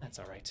 But That's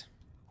all right.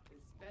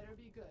 this better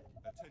be good.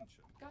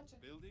 Attention. Gotcha.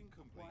 Building What?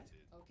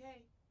 completed.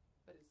 Okay.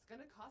 But it's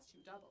gonna cost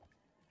you double.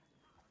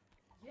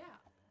 Yeah.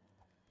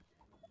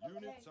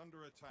 Units Okay. under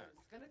But attack.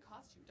 it's gonna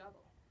cost you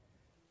double.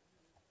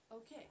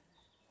 Okay.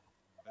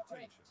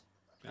 Attention.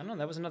 I don't know,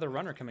 that was another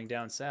runner coming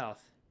down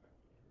south.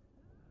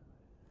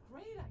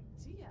 Great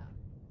idea.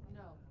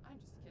 No, I'm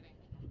just kidding.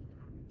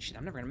 Shit,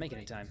 I'm never gonna make it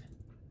in time.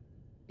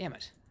 Damn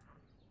it.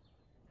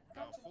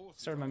 Our Gotcha.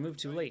 forces Started my are move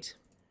too in late.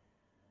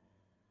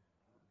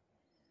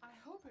 I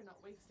hope you're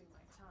not wasting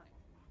my time.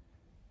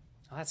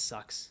 Oh, that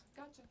sucks.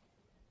 Gotcha.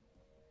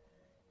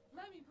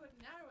 Let me put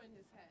an arrow in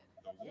his head.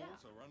 The Yeah.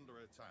 walls are under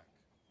attack.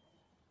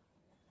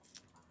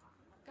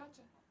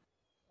 Gotcha.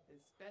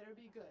 This better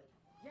be good.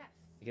 Yes.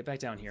 Get back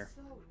down here.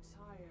 So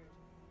tired.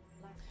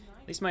 Last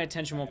night. At least my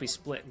attention won't be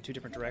split in 2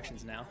 different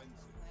directions now.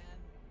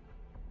 Man.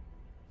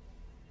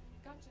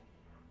 Gotcha.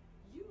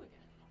 You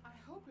again. I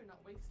hope you're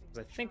not wasting. 'Cause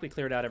I my think we time.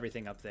 cleared out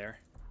everything up there.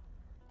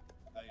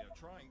 They are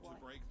trying to What?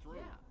 break through.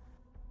 Yeah.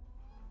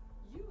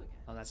 You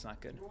again. Oh, that's not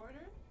good. You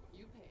order,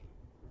 you pay.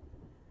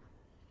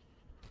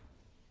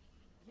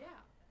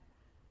 Yeah.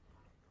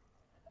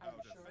 Are Our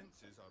you sure?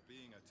 defenses are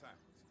being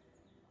attacked.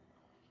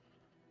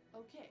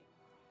 Okay.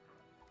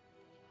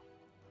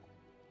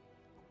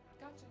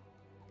 Gotcha.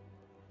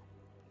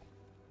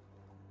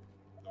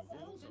 The walls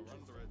Sounds are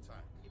under interesting.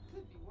 attack. It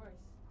could be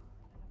worse.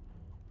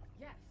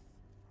 Yes.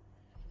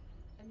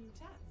 A new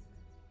task.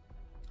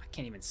 I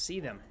can't even see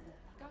them.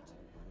 Gotcha.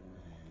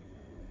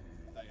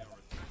 They are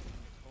attacking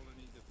the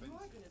colony You are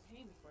defenses. gonna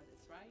pay me for this,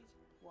 right?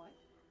 What?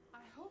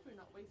 I hope you're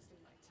not wasting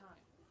my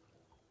time.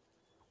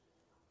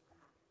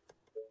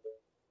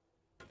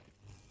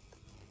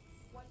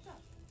 What's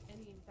up?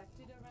 Any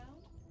infected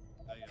around?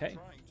 They are Okay.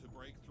 trying to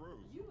break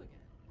through. You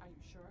again. Are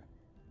you sure?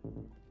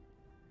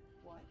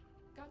 What?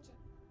 Gotcha.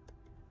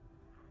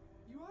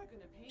 You are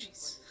gonna pay me for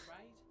Jeez. this,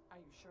 right? Are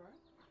you sure?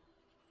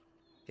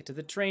 Get to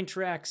the train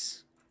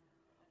tracks.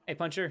 Hey,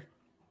 Puncher.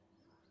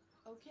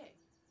 Okay.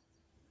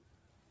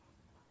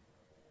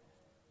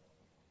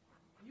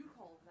 You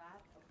call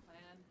that a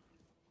plan?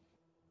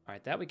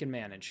 Alright, that we can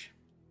manage.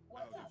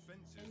 What's Our up?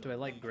 defenses Any Do I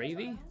like infected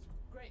gravy? around?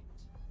 Great.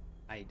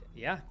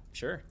 Yeah,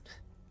 sure.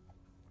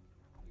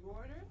 You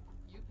order,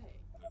 you pay.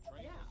 The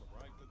train Yeah. has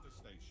arrived at the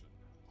station.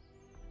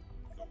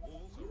 The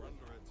walls are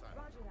under attack.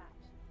 Roger that.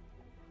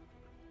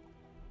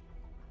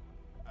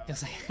 Our Yes,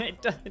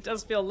 soldiers it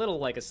does feel a little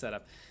like a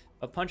setup.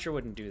 A Puncher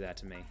wouldn't do that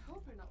to me. I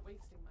hope you're not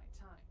wasting my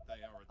time.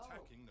 They are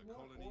attacking the more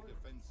colony orders.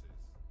 defenses.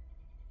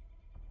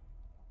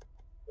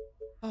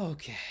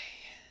 Okay.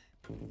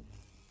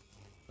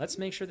 Let's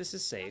make sure this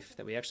is safe,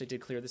 that we actually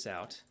did clear this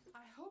out.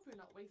 I hope you're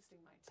not wasting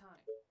my time.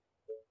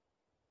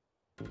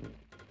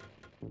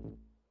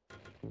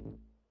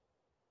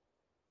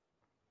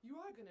 You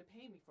are gonna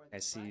pay me for this. I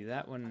see right?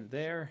 that Are one you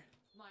there.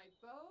 sure? My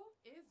bow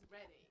is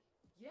ready.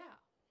 Yeah.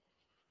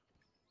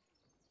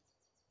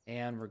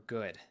 And we're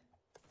good.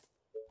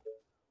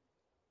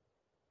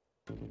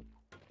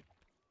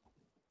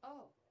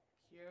 Oh,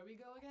 here we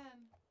go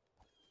again.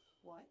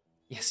 What?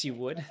 Yes, you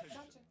would. Attention.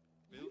 Gotcha.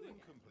 You Building again.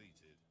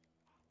 completed.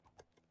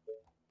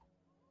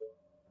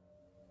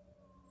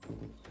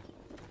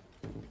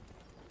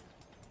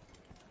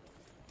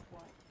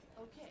 What?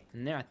 Okay.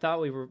 And there, I thought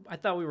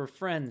we were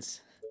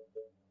friends.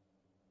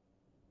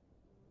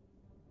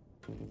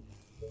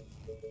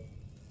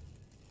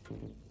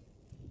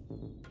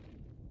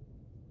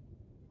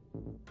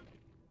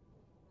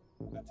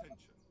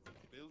 Attention.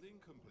 Building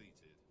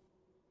completed.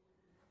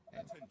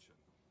 Attention.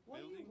 What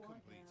do you Building want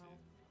completed. now?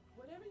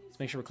 Whatever you Let's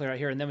make sure we're clear out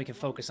here, and then we can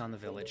focus on the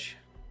village.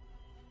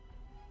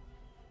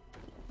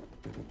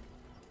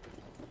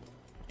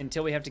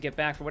 Until we have to get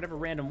back for whatever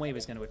random wave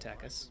is going to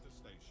attack us. At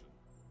the station.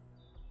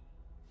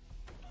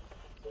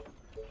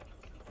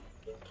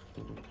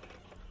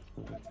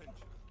 Attention.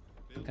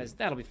 Building Because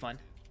that'll be fun.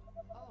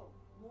 Oh,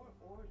 more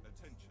orders.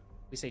 Attention.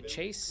 We say Building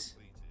chase.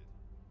 completed.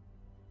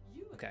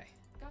 You again. Okay.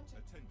 Gotcha.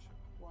 Attention.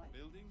 What?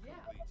 Building Yeah,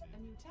 completed. a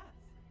new task.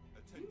 You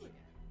Attention. again.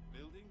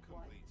 Building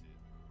What? completed.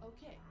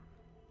 Okay.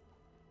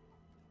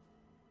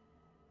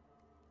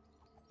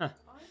 Huh.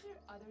 Are there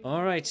other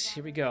All right, units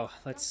here we around? go.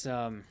 Let's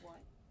Gotcha. What?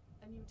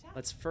 A new new task.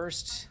 let's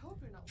first I hope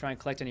you're not try and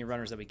collect any wasting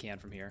runners time. that we can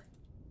from here.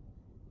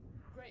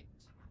 Great.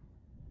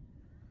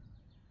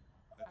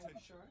 Are you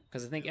Attention. sure?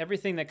 Because I think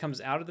everything that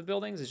comes out of the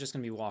buildings is just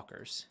going to be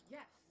walkers.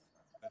 Yes.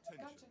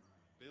 Attention. Gotcha.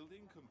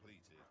 Building completed.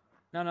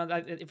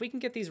 No, if we can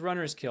get these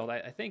runners killed,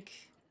 I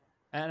think...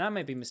 And I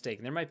might be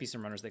mistaken. There might be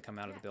some runners that come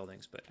out of the Yes.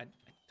 buildings, but I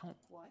don't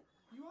What?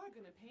 You are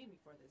gonna pay me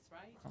for this,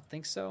 right?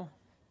 think so.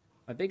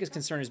 My biggest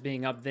concern is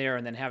being up there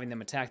and then having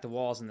them attack the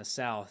walls in the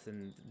south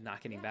and not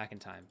getting back in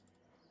time.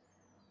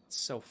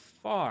 So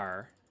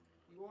far,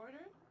 You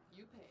order,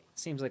 you pay.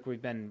 seems like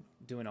we've been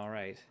doing all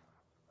right.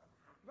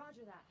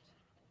 Roger that.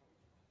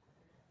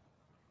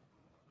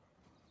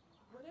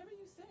 Whatever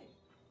you say,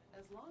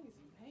 as long as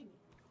you pay me.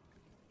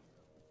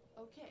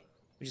 Okay.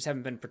 We just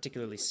haven't been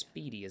particularly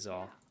speedy is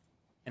all.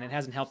 And it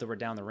hasn't helped that we're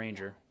down the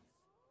ranger.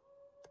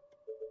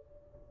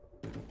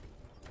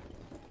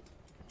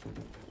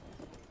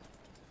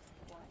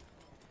 What?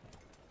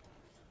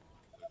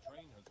 The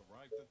train has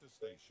arrived at the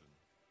station.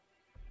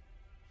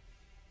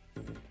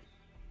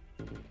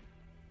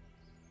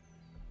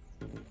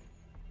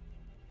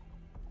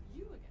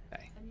 You again.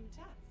 Okay. A new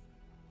task.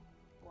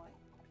 What?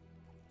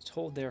 Just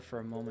hold there for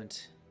a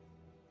moment.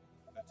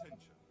 Attention.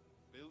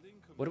 Building What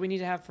do complete. we need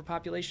to have for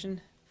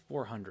population?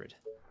 400.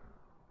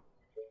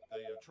 They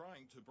are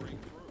trying to break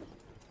through.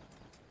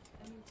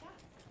 A new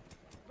task.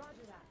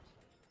 Roger that.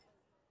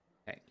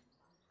 Okay.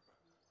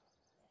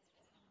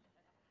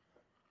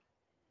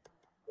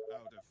 Our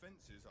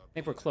defenses are I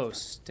think we're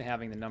close to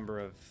having the number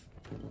of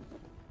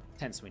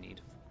tents we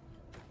need.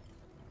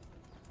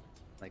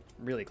 Like,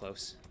 really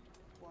close.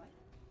 What?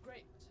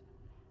 Great.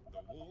 The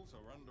walls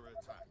are under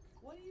attack.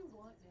 What do you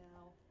want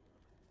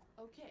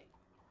now? Okay.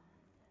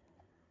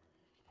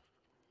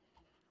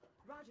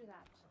 Roger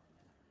that.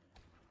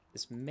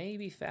 This may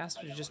be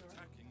faster They to are just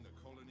attacking the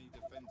colony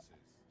defenses.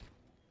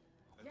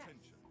 Yes.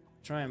 Attention.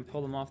 try and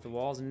pull them off the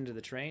walls and into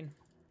the train.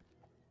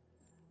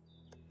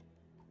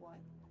 What?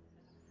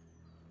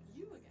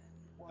 You again.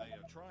 What? They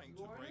are trying You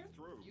to order, break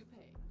through. you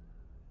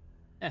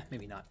pay.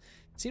 Maybe not.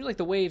 Seems like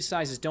the wave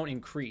sizes don't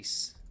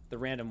increase. The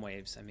random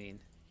waves, I mean.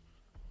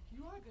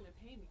 You are gonna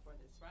pay me for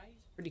this, right?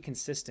 Pretty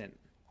consistent.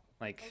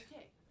 Like,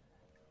 Okay.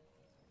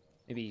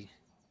 maybe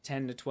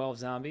 10 to 12 Are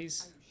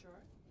zombies. you sure?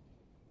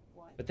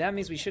 What? But that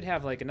means we should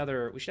have like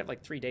we should have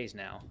like 3 days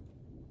now.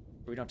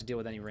 Where we don't have to deal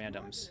with any You are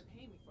randoms. gonna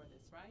pay me for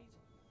this, right?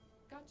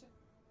 Gotcha.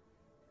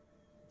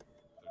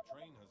 The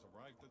train has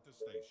arrived at the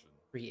station.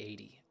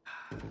 380.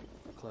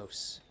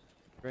 Close.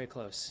 Very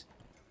close.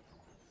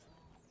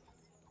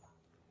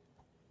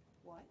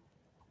 What?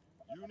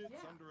 Units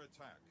Yeah. under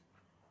attack.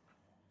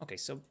 Okay,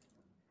 so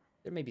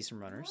there may be some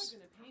You are runners.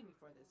 gonna pay me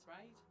for this,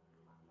 right?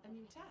 A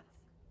new task.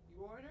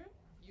 You order,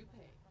 you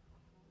pay.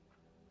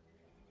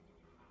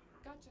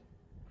 Gotcha.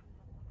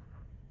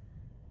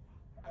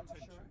 Are you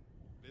Attention. sure?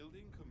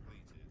 Building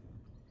completed.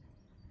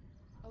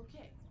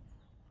 Okay.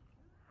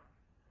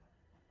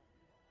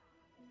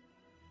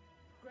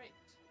 Great.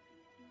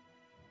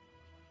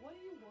 What do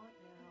you want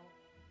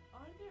now?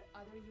 Aren't there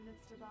other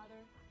units to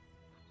bother?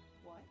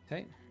 What?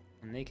 Okay,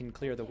 and they can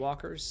clear the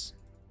walkers.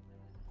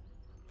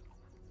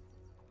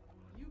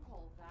 You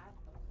call that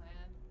a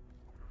plan?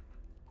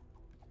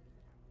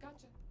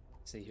 Gotcha.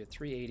 See here,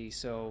 380.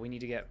 So we need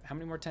to get, how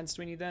many more tents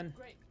do we need then?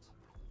 Great.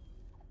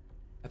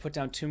 I put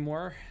down 2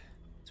 more,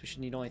 so we should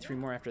need only 3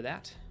 more after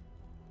that.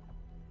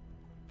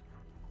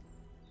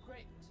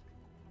 Great.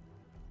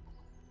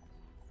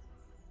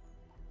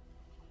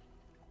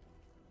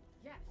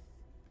 Yes.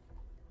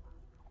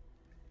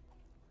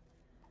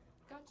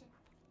 Gotcha.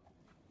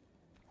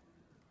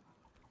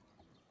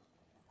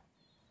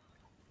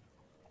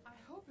 I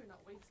hope you're not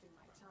wasting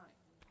my time.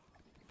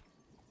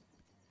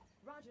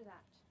 Roger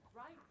that.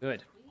 Right?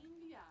 Good. Clean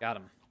the eye. Got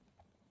him.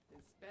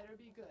 This better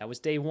be good. That was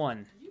day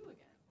 1, You again.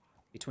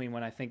 between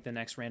when I think the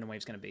next random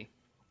wave's going to be.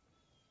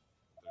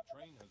 The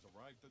train has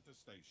arrived at the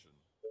station.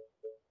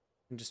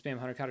 And just spam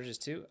 100 cottages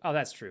too? Oh,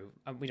 that's true.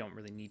 We don't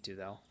really need to,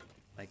 though.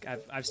 Like,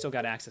 I've still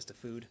got access to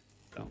food,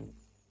 so.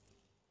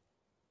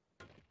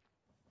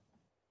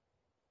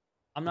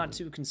 I'm not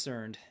too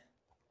concerned.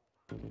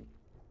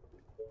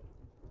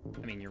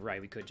 I mean, you're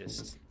right, we could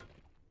just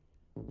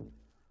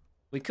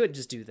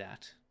do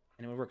that.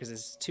 And it would work, because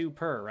it's 2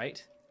 per,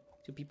 right?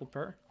 2 people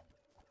per?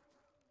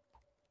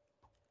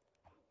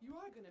 You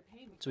are gonna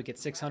pay me. So we get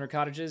 600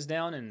 cottages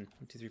down, and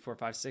 1, 2, 3, 4,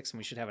 5, 6, and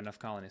we should have enough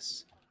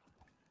colonists.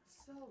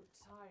 So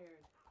tired.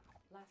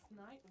 Last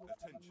night was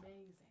Attention.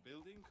 amazing.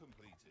 Building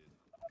completed.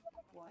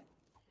 What?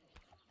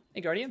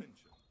 Hey, Guardian.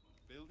 Attention.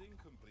 Building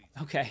completed.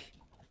 Okay.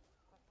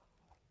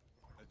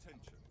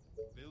 Attention.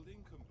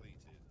 Building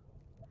completed.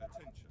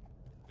 Attention.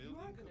 Building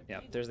gonna completed. Yep,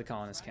 pay me there's the for this,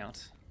 colonist right?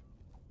 count.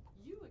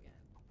 You again.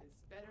 This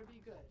better be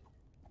good.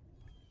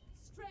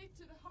 Straight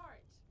to the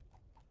heart.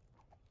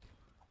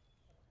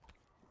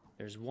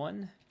 There's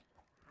 1.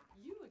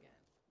 You again.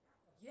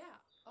 Yeah.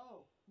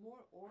 Oh, more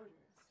orders.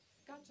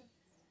 Gotcha.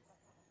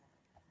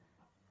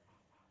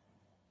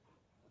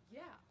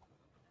 Yeah.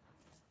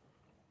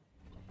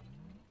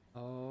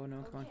 Oh,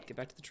 no, come on. Okay. Get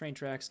back to the train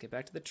tracks. Get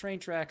back to the train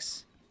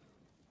tracks.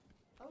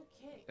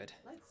 Okay. Good.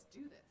 Let's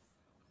do this.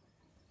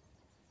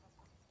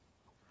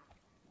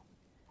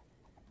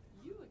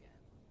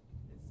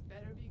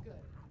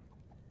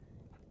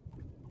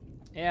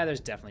 Yeah,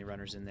 there's definitely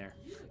runners in there.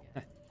 You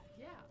again?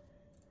 Yeah.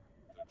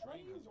 The What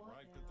train do you has want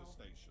arrived at the now?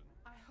 station.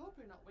 I hope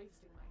you're not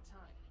wasting my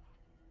time.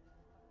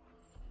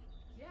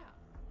 Yeah.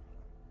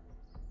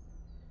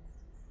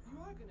 You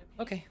are gonna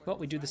pay Okay, me for well,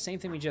 we this, do the right? same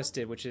thing we just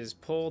did, which is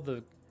pull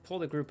the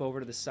group over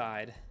to the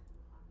side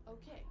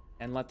Okay.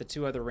 and let the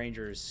 2 other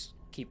rangers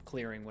keep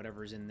clearing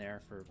whatever's in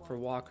there for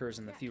walkers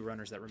and the few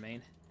runners that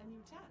remain. A new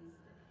test.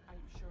 Are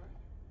you sure?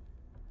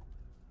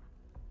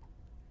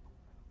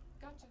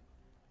 Gotcha.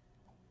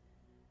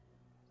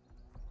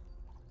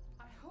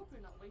 I hope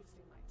you're not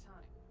wasting my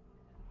time.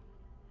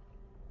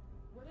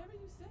 Whatever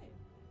you say,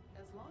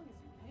 as long as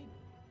you pay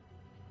me.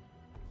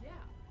 Yeah.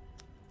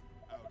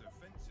 Our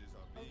defenses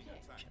are being Okay.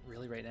 attacked.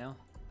 Really, right now?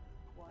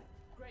 What?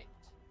 Great.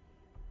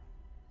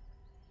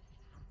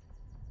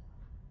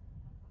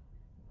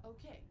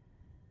 Okay.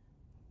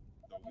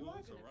 The You are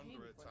walls gonna are pay under me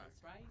for attack.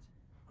 this, right?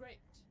 Great.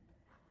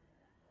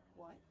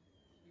 What?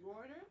 You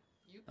order?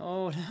 You pay.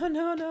 Oh, no,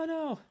 no, no,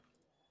 no.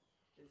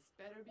 This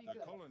better be The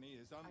good. colony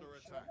is under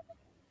you sure? attack.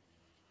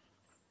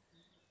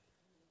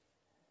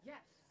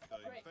 Yes. The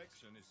Great.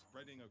 infection is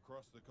spreading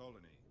across the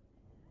colony.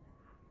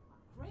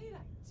 Great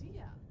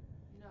idea.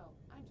 No,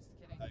 I'm just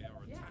kidding. They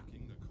are Yeah.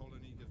 attacking the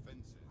colony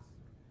defenses.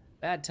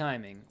 Bad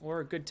timing,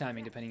 or good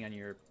timing, depending on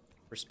your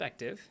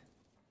perspective.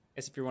 I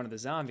guess if you're one of the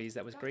zombies,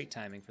 that was great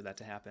timing for that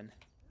to happen.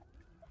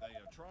 They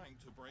are trying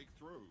to break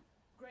through.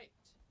 Great.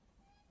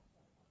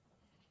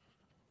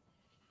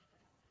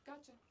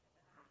 Gotcha.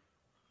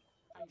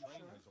 Are The you train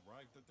sure? has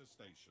arrived at the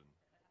station.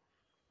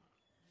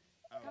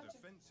 Our Gotcha.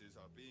 defenses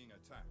are being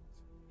attacked.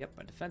 Yep,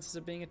 my defenses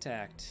are being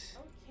attacked.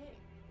 Okay,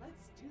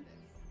 let's do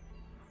this.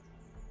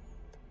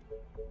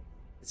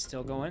 It's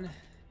still going?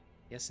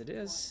 Yes, it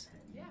is.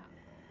 Yeah.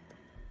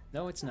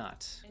 No, it's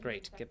not. Any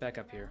Great, get back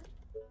up here.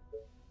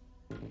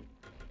 around?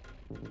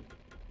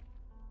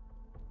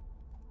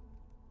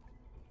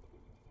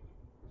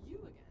 You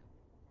again.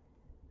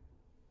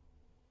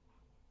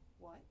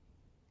 What?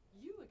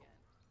 You again.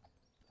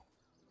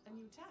 A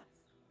new task.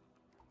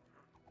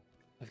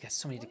 We've got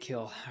so many to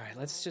kill. Alright,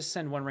 let's just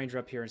send one ranger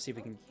up here and see if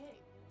we can Okay,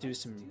 do let's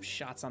some this.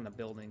 shots on the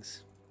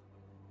buildings.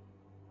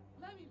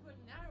 Let me put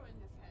an arrow in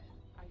his head.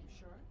 Are you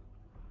sure?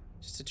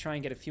 Just to try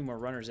and get a few more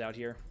runners out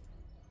here.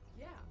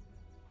 Yeah.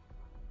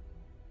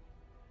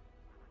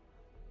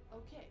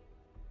 Okay.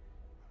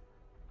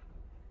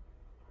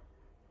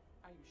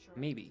 Are you sure?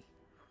 Maybe.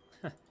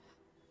 My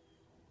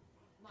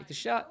Take the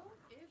shot. bow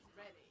is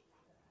ready.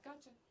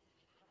 Gotcha.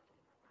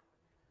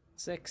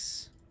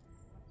 6.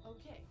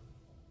 Okay.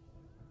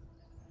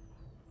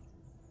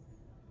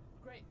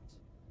 Great.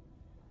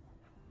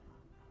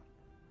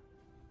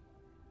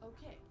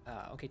 Okay.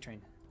 Okay,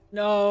 train.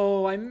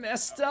 No, I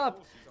messed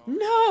up.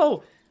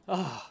 No!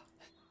 Oh,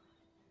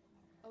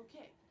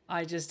 Okay.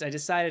 I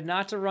decided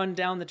not to run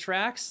down the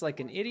tracks like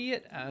an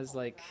idiot. I was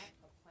like, That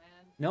a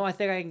plan. no, I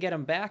think I can get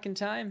him back in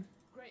time.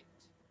 Great.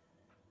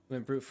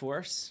 Went brute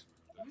force.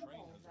 The You train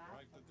call has that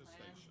arrived a at the plan?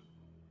 station.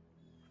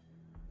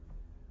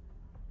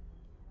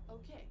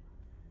 Okay.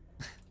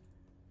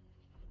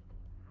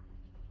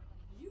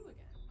 You again.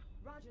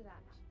 Roger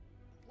that.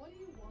 What do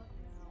you want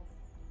now?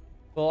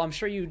 Well, I'm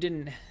sure you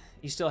didn't.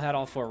 You still had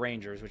all 4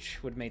 rangers,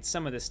 which would have made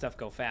some of this stuff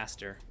go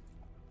faster.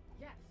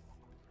 Yes.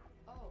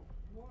 Oh,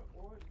 more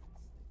orders.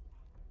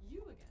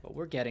 You again. But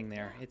we're getting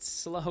there. It's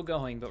slow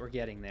going, but we're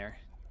getting there.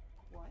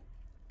 What?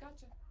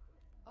 Gotcha.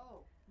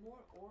 Oh, more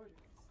orders.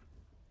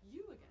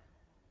 You again.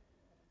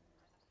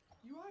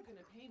 You are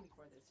gonna pay me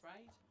for this,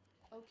 right?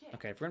 Okay.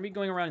 Okay, if we're gonna be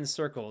going around in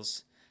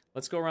circles,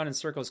 let's go around in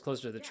circles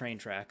closer to the train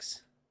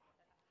tracks.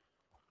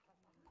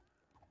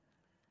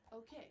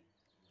 Okay.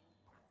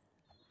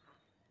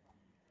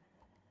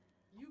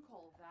 You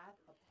call that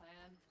a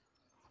plan?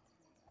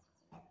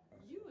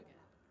 You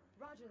again.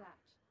 Roger that.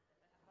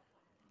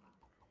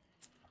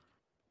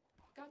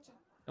 Gotcha.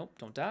 Nope,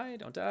 don't die,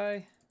 don't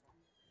die.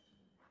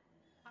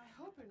 I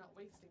hope you're not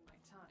wasting my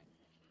time.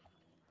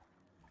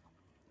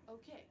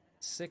 Okay.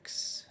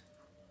 6,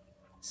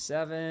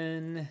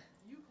 7,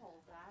 You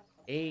call that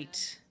a plan?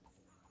 8,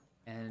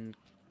 and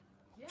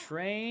Yeah.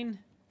 train.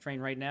 Train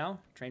right now.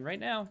 Train right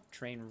now.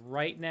 Train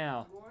right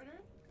now. You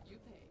order, you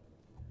pay.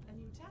 A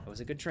new task. That was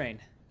a good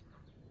train.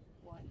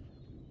 What?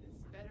 This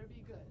better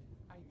be good.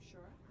 Are you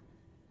sure?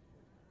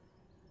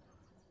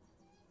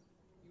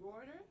 You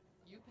order,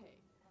 you pay.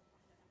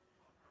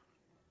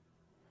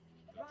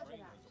 The Roger train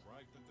that. has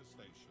arrived at the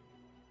station.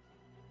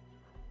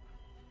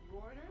 You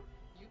order,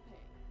 you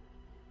pay.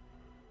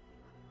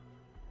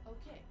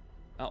 Okay.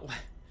 Oh,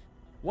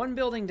 one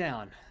building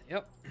down.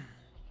 Yep.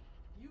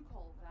 You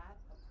call that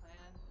a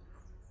plan?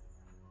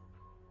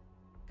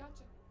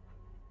 Gotcha.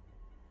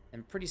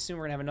 And pretty soon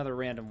we're gonna have another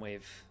random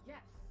wave. Yes.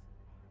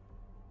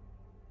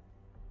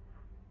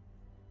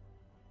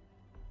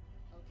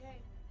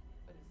 Okay,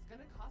 but it's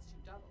gonna cost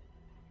you double.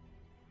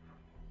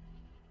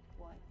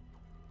 What?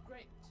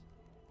 Great.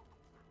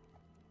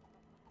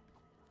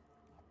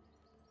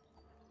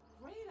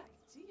 Great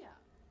idea.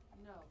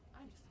 No,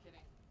 I'm just kidding.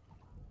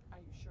 Are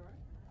you sure?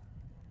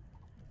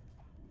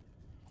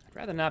 I'd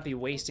rather not be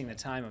wasting the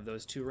time of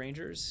those 2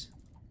 rangers.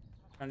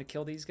 Trying to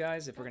kill these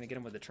guys if we're gonna get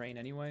them with the train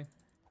anyway.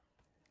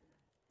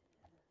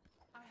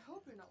 I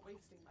hope you're not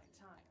wasting my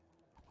time.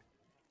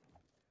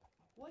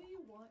 What do you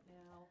want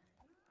now?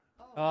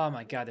 Oh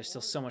my god, there's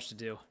still so much to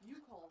do. You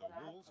call The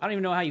that? walls I don't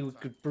even know how you attack.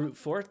 could brute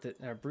force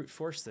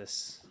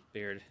this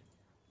beard.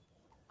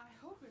 I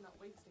hope you're not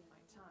wasting my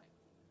time.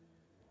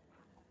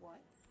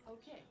 What?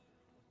 Okay.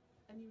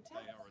 A new task.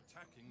 They are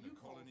attacking the You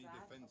call colony that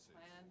a defenses.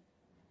 plan?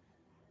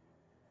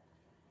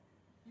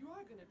 You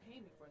are gonna pay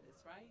me for this,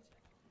 right?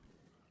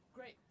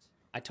 Great.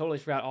 I totally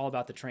forgot all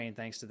about the train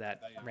thanks to that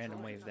They are random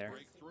trying wave to there.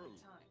 break through.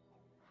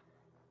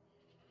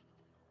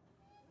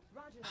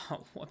 Roger that.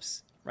 Oh,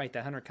 whoops. Right,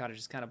 that hunter cottage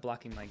is kind of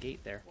blocking my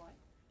gate there. What?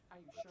 Are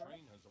you The sure?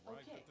 train has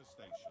arrived Okay. at the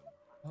station.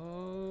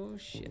 Oh,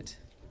 shit.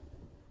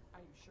 Are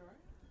you sure?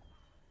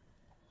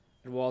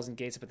 The walls and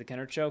gates up at the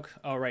Kenner choke.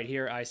 Oh, right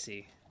here, I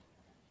see.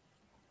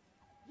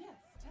 Yes,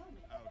 tell me.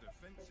 Our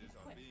defenses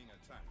are quick. being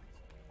attacked.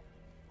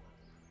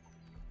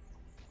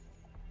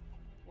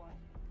 What?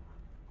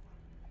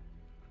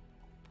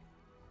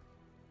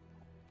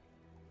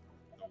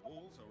 The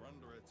walls are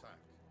under attack.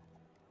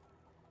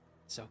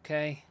 It's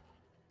okay.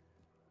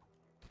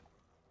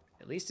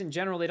 At least in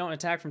general, they don't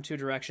attack from 2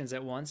 directions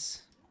at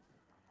once.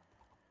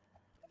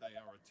 They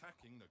are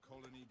attacking the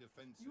colony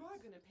defenses. You are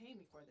gonna pay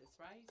me for this,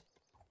 right?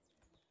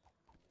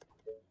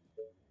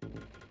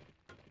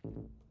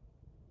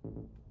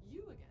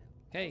 You again.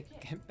 Hey,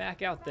 Okay. get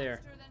back out there.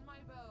 Faster than my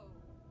bow.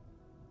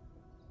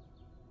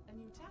 A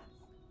new task.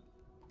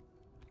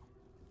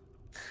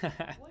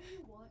 What do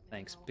you want now?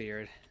 Thanks,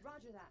 beard.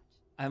 Roger that.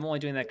 I'm only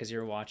doing that because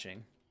you're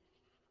watching.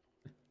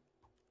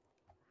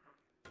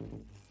 You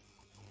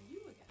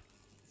again.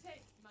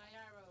 Taste my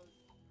arrows.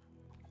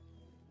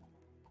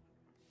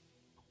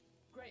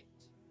 Great.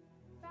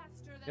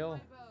 Faster than Kill. my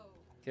bow.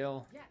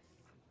 Kill. Yes.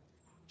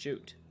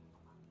 Shoot.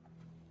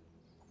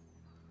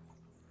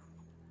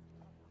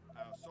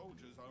 Our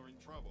soldiers are in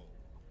trouble.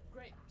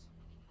 Great.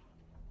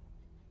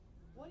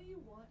 What do you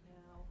want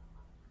now?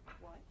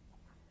 What?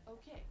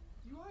 Okay.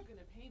 You are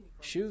gonna pay me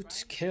for Shoot,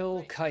 this, right? kill,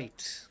 Great.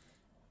 kite.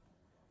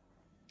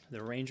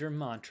 The Ranger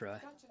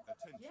mantra. Gotcha.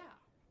 Attention. Yeah.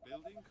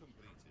 Building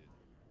completed.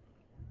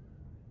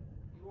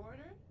 You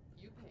order,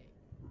 you pay.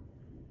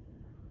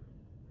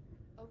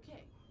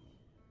 Okay.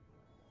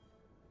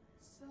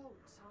 So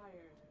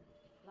tired.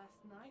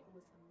 Last night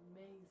was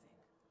amazing.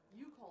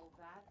 You call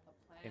that a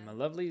plan? Okay, my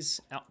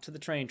lovelies, out to the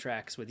train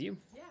tracks with you.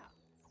 Yeah.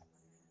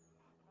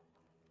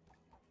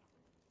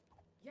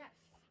 Yes.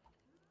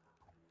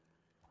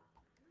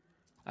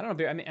 I don't know,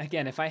 Beard. I mean,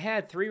 again, if I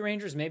had 3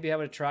 Rangers, maybe I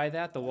would try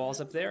that. The walls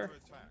up there. Under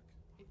attack.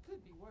 It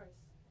could be worse.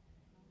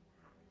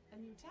 A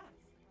new task.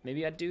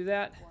 Maybe I'd do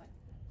that. What?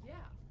 Yeah.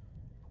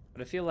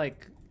 But I feel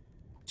like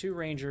 2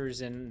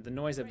 Rangers and the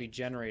noise that'd be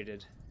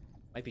generated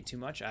might be too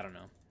much. I don't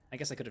know. I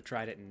guess I could have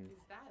tried it, and Is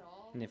that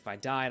all? if I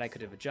died, I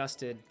could have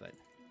adjusted, but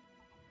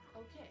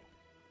Okay.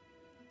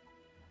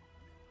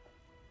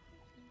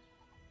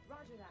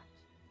 Roger that.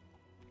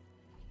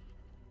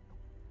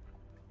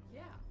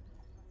 Yeah.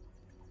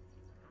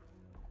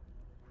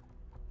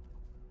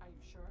 Are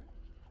you sure?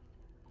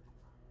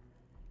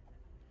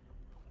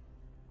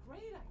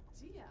 Great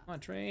idea. come on,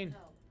 train. No,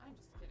 I'm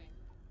just kidding.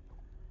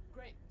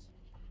 Great.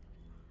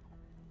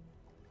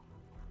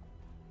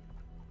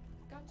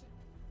 Gotcha.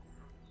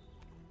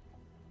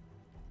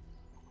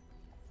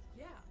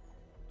 Yeah.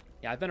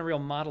 Yeah, I've been a real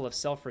model of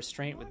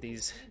self-restraint with You're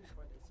these gonna pay me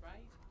for this,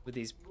 right? with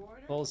these You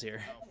order? pulls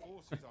here. Our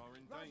forces are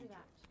in Roger danger.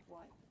 that.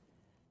 What?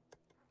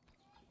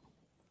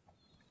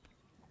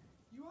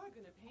 You are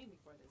gonna pay me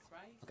for this,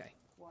 right? Okay,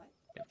 What?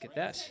 yep, get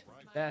that,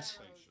 Right get that. at the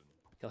station.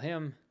 Kill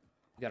him.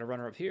 We got a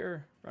runner up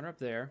here, runner up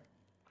there.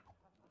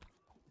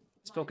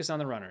 Let's My focus on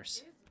the bow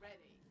runners. is ready.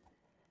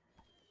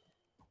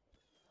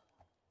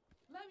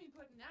 Let me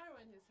put an arrow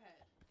in his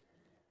head.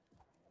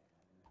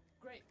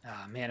 Great.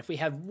 Ah, man, if we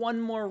had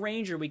one more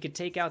Ranger, we could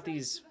take out Straight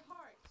these, to the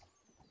heart.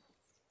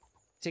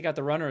 take out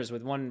the runners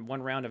with one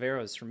round of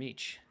arrows from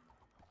each.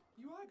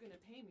 You are gonna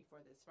pay me for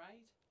this, right?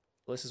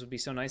 Ballistas would be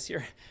so nice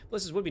here.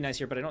 Ballistas would be nice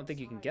here, but I don't think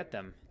you can get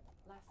them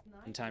Last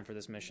night in time for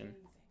was this mission.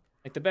 amazing.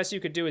 Like, the best you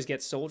could do is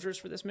get soldiers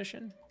for this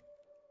mission.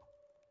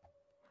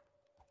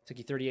 Took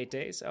you 38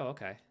 days? Oh,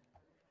 okay.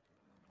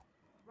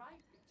 Right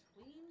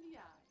between the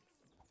eyes.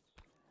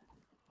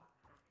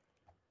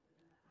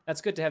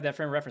 That's good to have that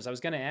frame of reference. I was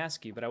going to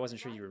ask you, but I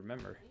wasn't sure you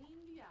remember.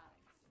 Between the eyes.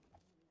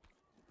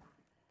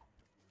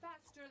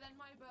 Faster than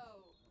my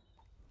bow.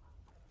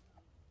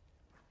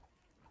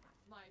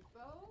 My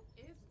bow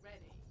is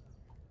ready.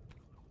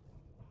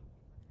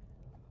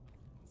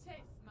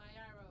 Taste my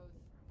arrows.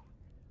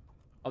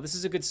 Oh, this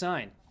is a good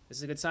sign. This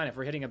is a good sign. If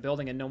we're hitting a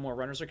building and no more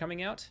runners are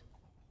coming out,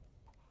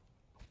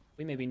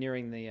 we may be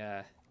nearing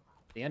the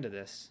end of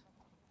this.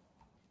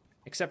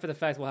 Except for the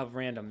fact we'll have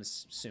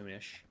randoms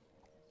soonish.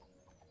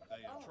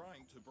 They are Oh,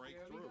 trying to break Here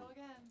we through. go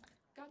again.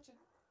 Gotcha.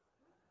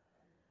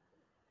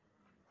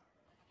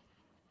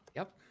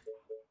 Yep.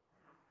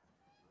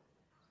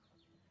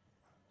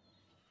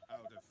 Our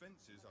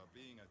defenses are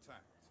being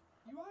attacked.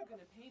 You are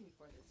gonna pay me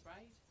for this,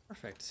 right?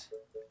 Perfect.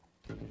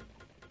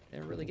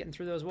 They're really getting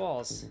through those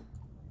walls.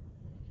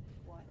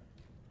 What?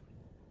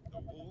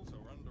 walls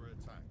are under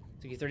attack.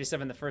 Took you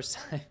 37 the first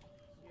time.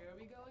 Here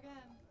we go again.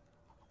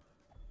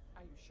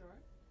 Are you sure?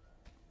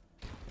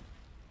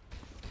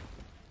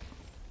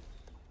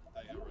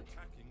 They are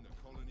attacking the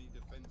colony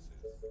defenses.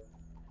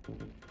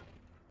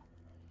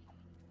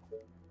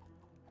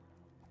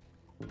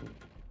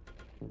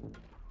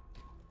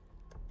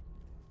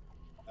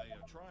 They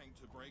are trying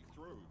to break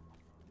through.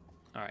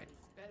 All right.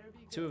 This better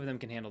be good. 2 of them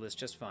can handle this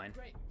just fine.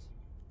 Great.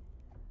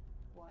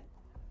 What?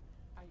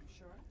 Are you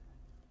sure?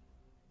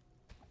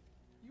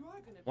 You are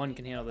gonna 1 pay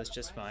can me handle for this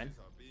just fine.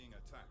 Defenses are being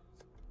attacked.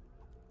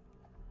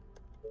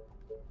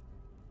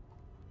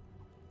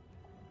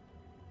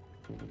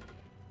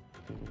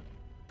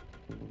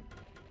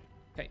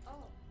 Okay.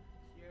 Oh,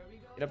 here we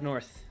go. Get up again.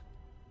 north.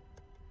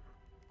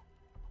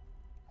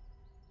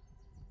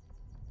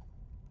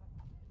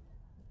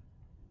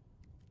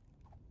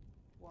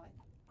 What?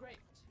 Great.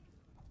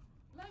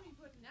 Let me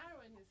put an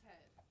arrow in his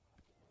head.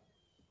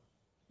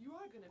 You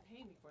are gonna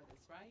pay me for this,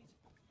 right?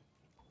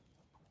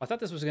 I thought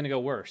this was going to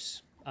go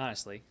worse,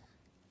 honestly.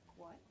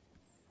 What?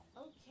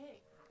 Okay,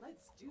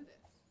 let's do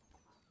this.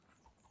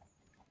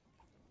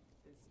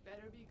 This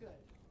better be good.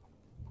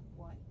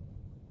 What?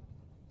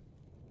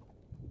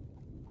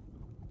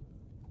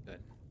 Good.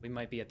 We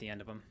might be at the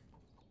end of them,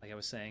 like I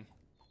was saying.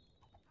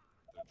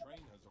 The train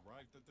has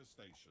arrived at the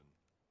station.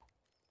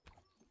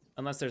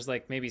 Unless there's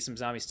like maybe some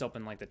zombies still up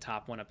in like the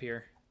top one up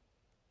here.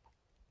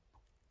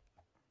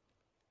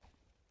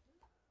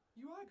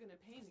 You are gonna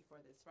pay me for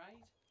this, right?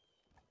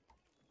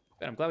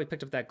 But I'm glad we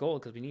picked up that gold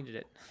because we needed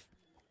it.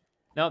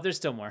 No, there's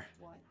still more.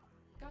 What?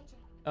 Gotcha.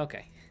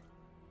 Okay.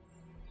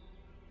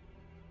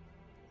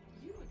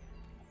 You again.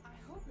 I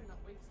hope you're not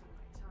wasting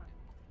my time.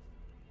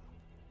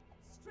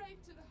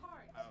 Straight to the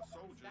heart. Our Is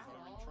soldiers that are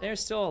in all? trouble. There's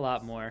still a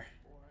lot more.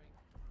 Boring.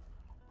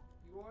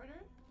 You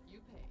order, you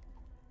pay.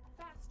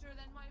 Faster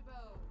than my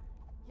bow.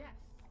 Yes.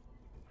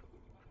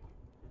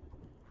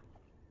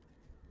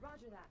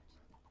 Roger that.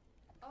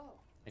 Oh,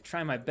 I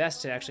try my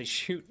best to actually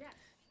shoot yes.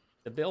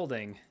 the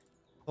building.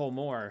 Pull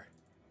more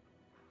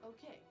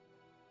Okay.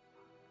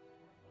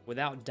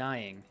 without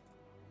dying.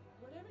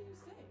 Whatever you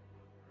say,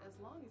 as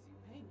long as you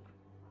pay me.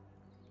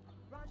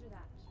 Roger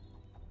that.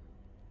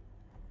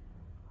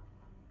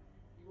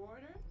 You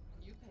order,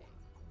 you pay.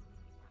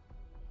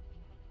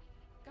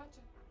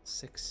 Gotcha.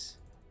 6.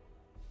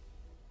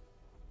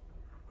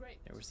 Great.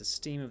 There was the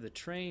steam of the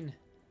train.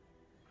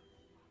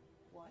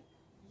 What?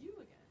 You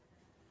again.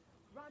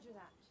 Roger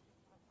that.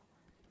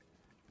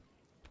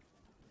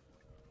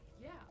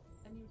 Yeah,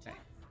 a new task.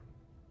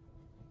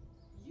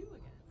 You again.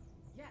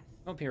 Yes.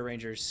 Up here,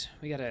 Rangers.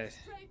 We gotta...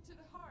 Straight to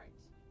the heart.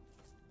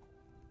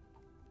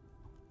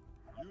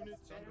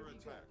 Units Better under be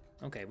attack.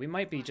 Okay, we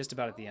might be just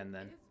about at the end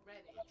then. It is ready.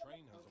 The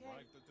train has Okay,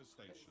 arrived at the but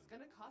station. it's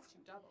gonna cost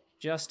you double.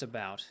 Just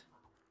about.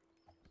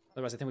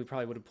 Otherwise, I think we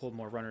probably would have pulled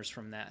more runners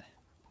from that.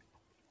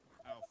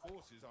 Our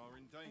forces are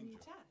in A new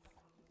danger. task.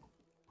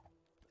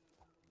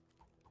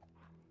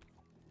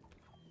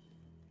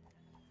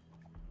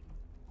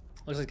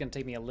 Looks like it's gonna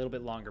take me a little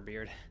bit longer,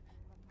 Beard.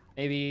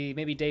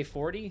 Maybe day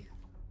 40?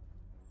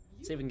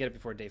 See if we can get it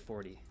before day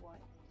 40. What?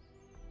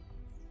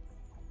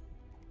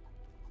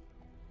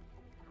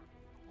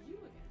 You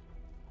again.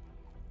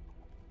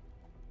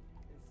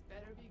 This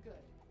better be good.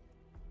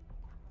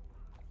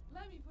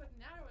 Let me put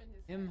an arrow in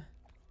his Him, head.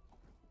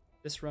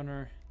 this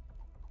runner,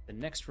 the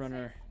next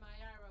runner, Takes my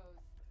arrows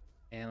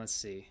and let's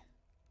see.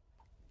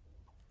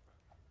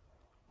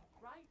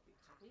 right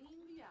between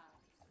the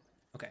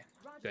eyes. Okay,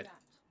 Roger good. that.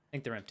 I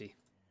think they're empty.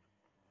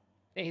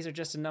 Hey, these are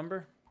just a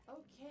number.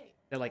 Okay.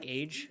 They're like let's do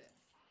age? this.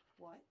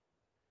 What?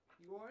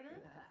 You order,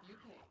 you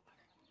pay.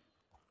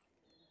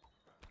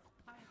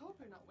 I hope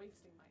you're not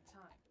wasting my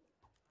time.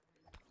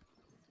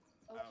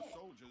 Our Okay.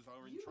 soldiers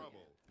are in You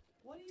trouble. again.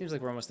 What do you Seems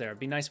like we're almost there. It'd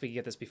be nice if we could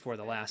get this before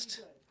the Better be last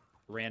good.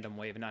 random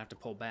wave and not have to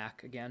pull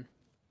back again.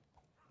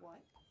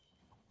 What?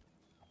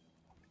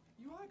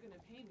 You are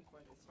gonna pay me for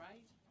this,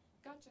 right?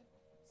 Gotcha.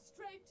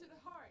 Straight to the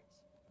heart.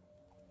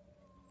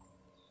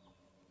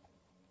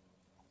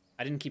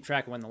 I didn't keep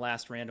track of when the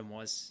last random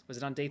was. Was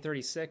it on day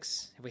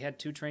 36? Have we had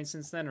 2 trains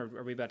since then, or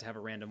are we about to have a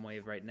random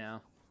wave right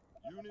now?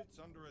 Units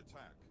under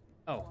attack.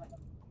 Oh, What?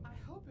 I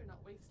hope you're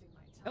not wasting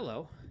my time.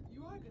 hello.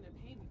 You are gonna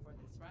pay me for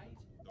this, right?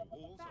 The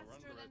walls are Faster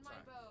under than my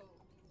attack. bow.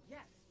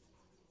 Yes.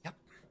 Yep.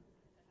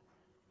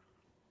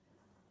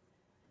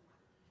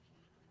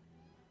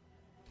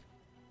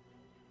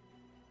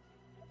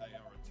 They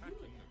are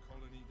attacking the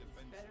colony This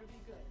defenses. better be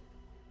good.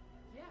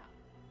 Yeah.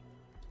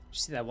 Did you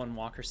see that one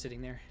walker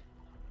sitting there?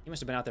 He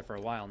must have been out there for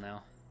a while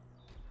now.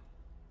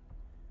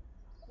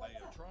 What's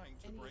are up? trying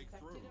to Any break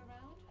infected through.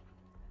 around?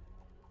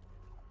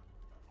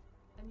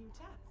 A new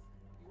task.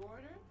 You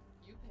order,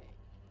 you pay.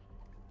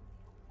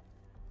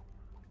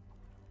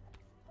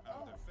 Our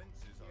Oh,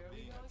 defenses here are we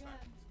being go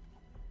attacked. again.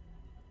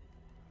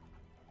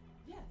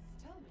 Yes,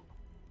 tell me.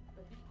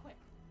 But be quick.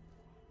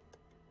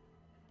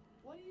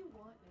 What do you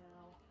want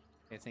now?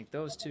 I think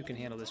those 2 can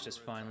handle this just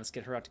fine. Let's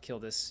get her out to kill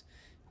this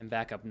and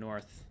back up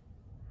north.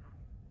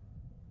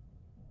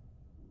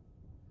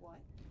 What?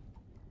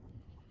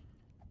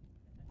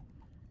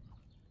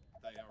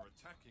 They are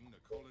Attacking the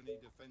colony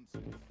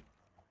defenses.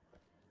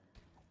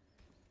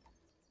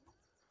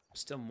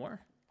 Still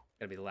more?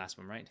 Gotta be the last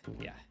one, right?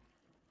 Yeah.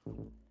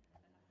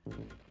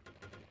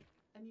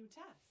 A new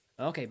task.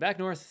 Okay, back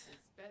north. This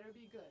better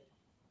be good.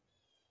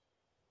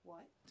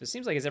 What? So it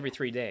seems like it's every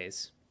 3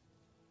 days,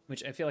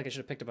 which I feel like I should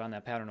have picked up on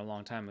that pattern a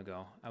long time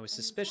ago. I was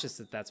suspicious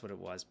that that's what it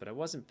was, but I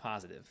wasn't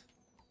positive.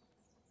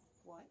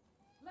 What?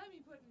 Let me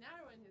put an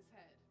arrow in his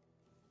head.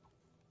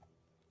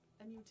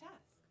 A new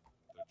task.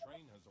 The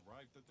train has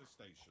arrived at the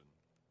station.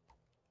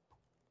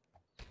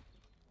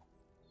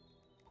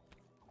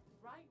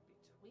 Right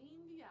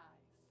between the eyes.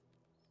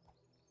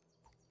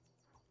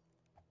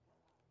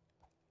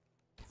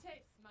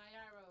 Taste my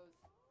arrows.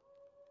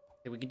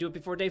 Okay, we can do it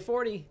before day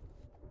 40.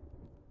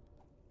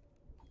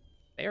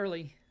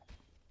 Barely.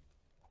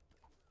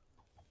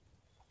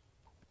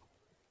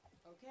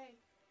 Okay,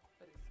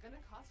 but it's gonna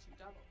cost you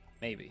double.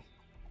 Maybe.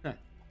 Huh.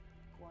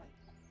 What?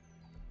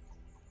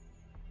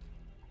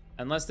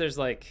 Unless there's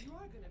like... You are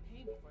gonna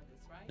pay me for this,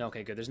 right?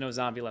 Okay, good. There's no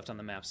zombie left on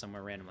the map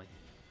somewhere randomly.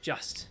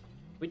 Just.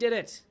 We did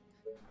it!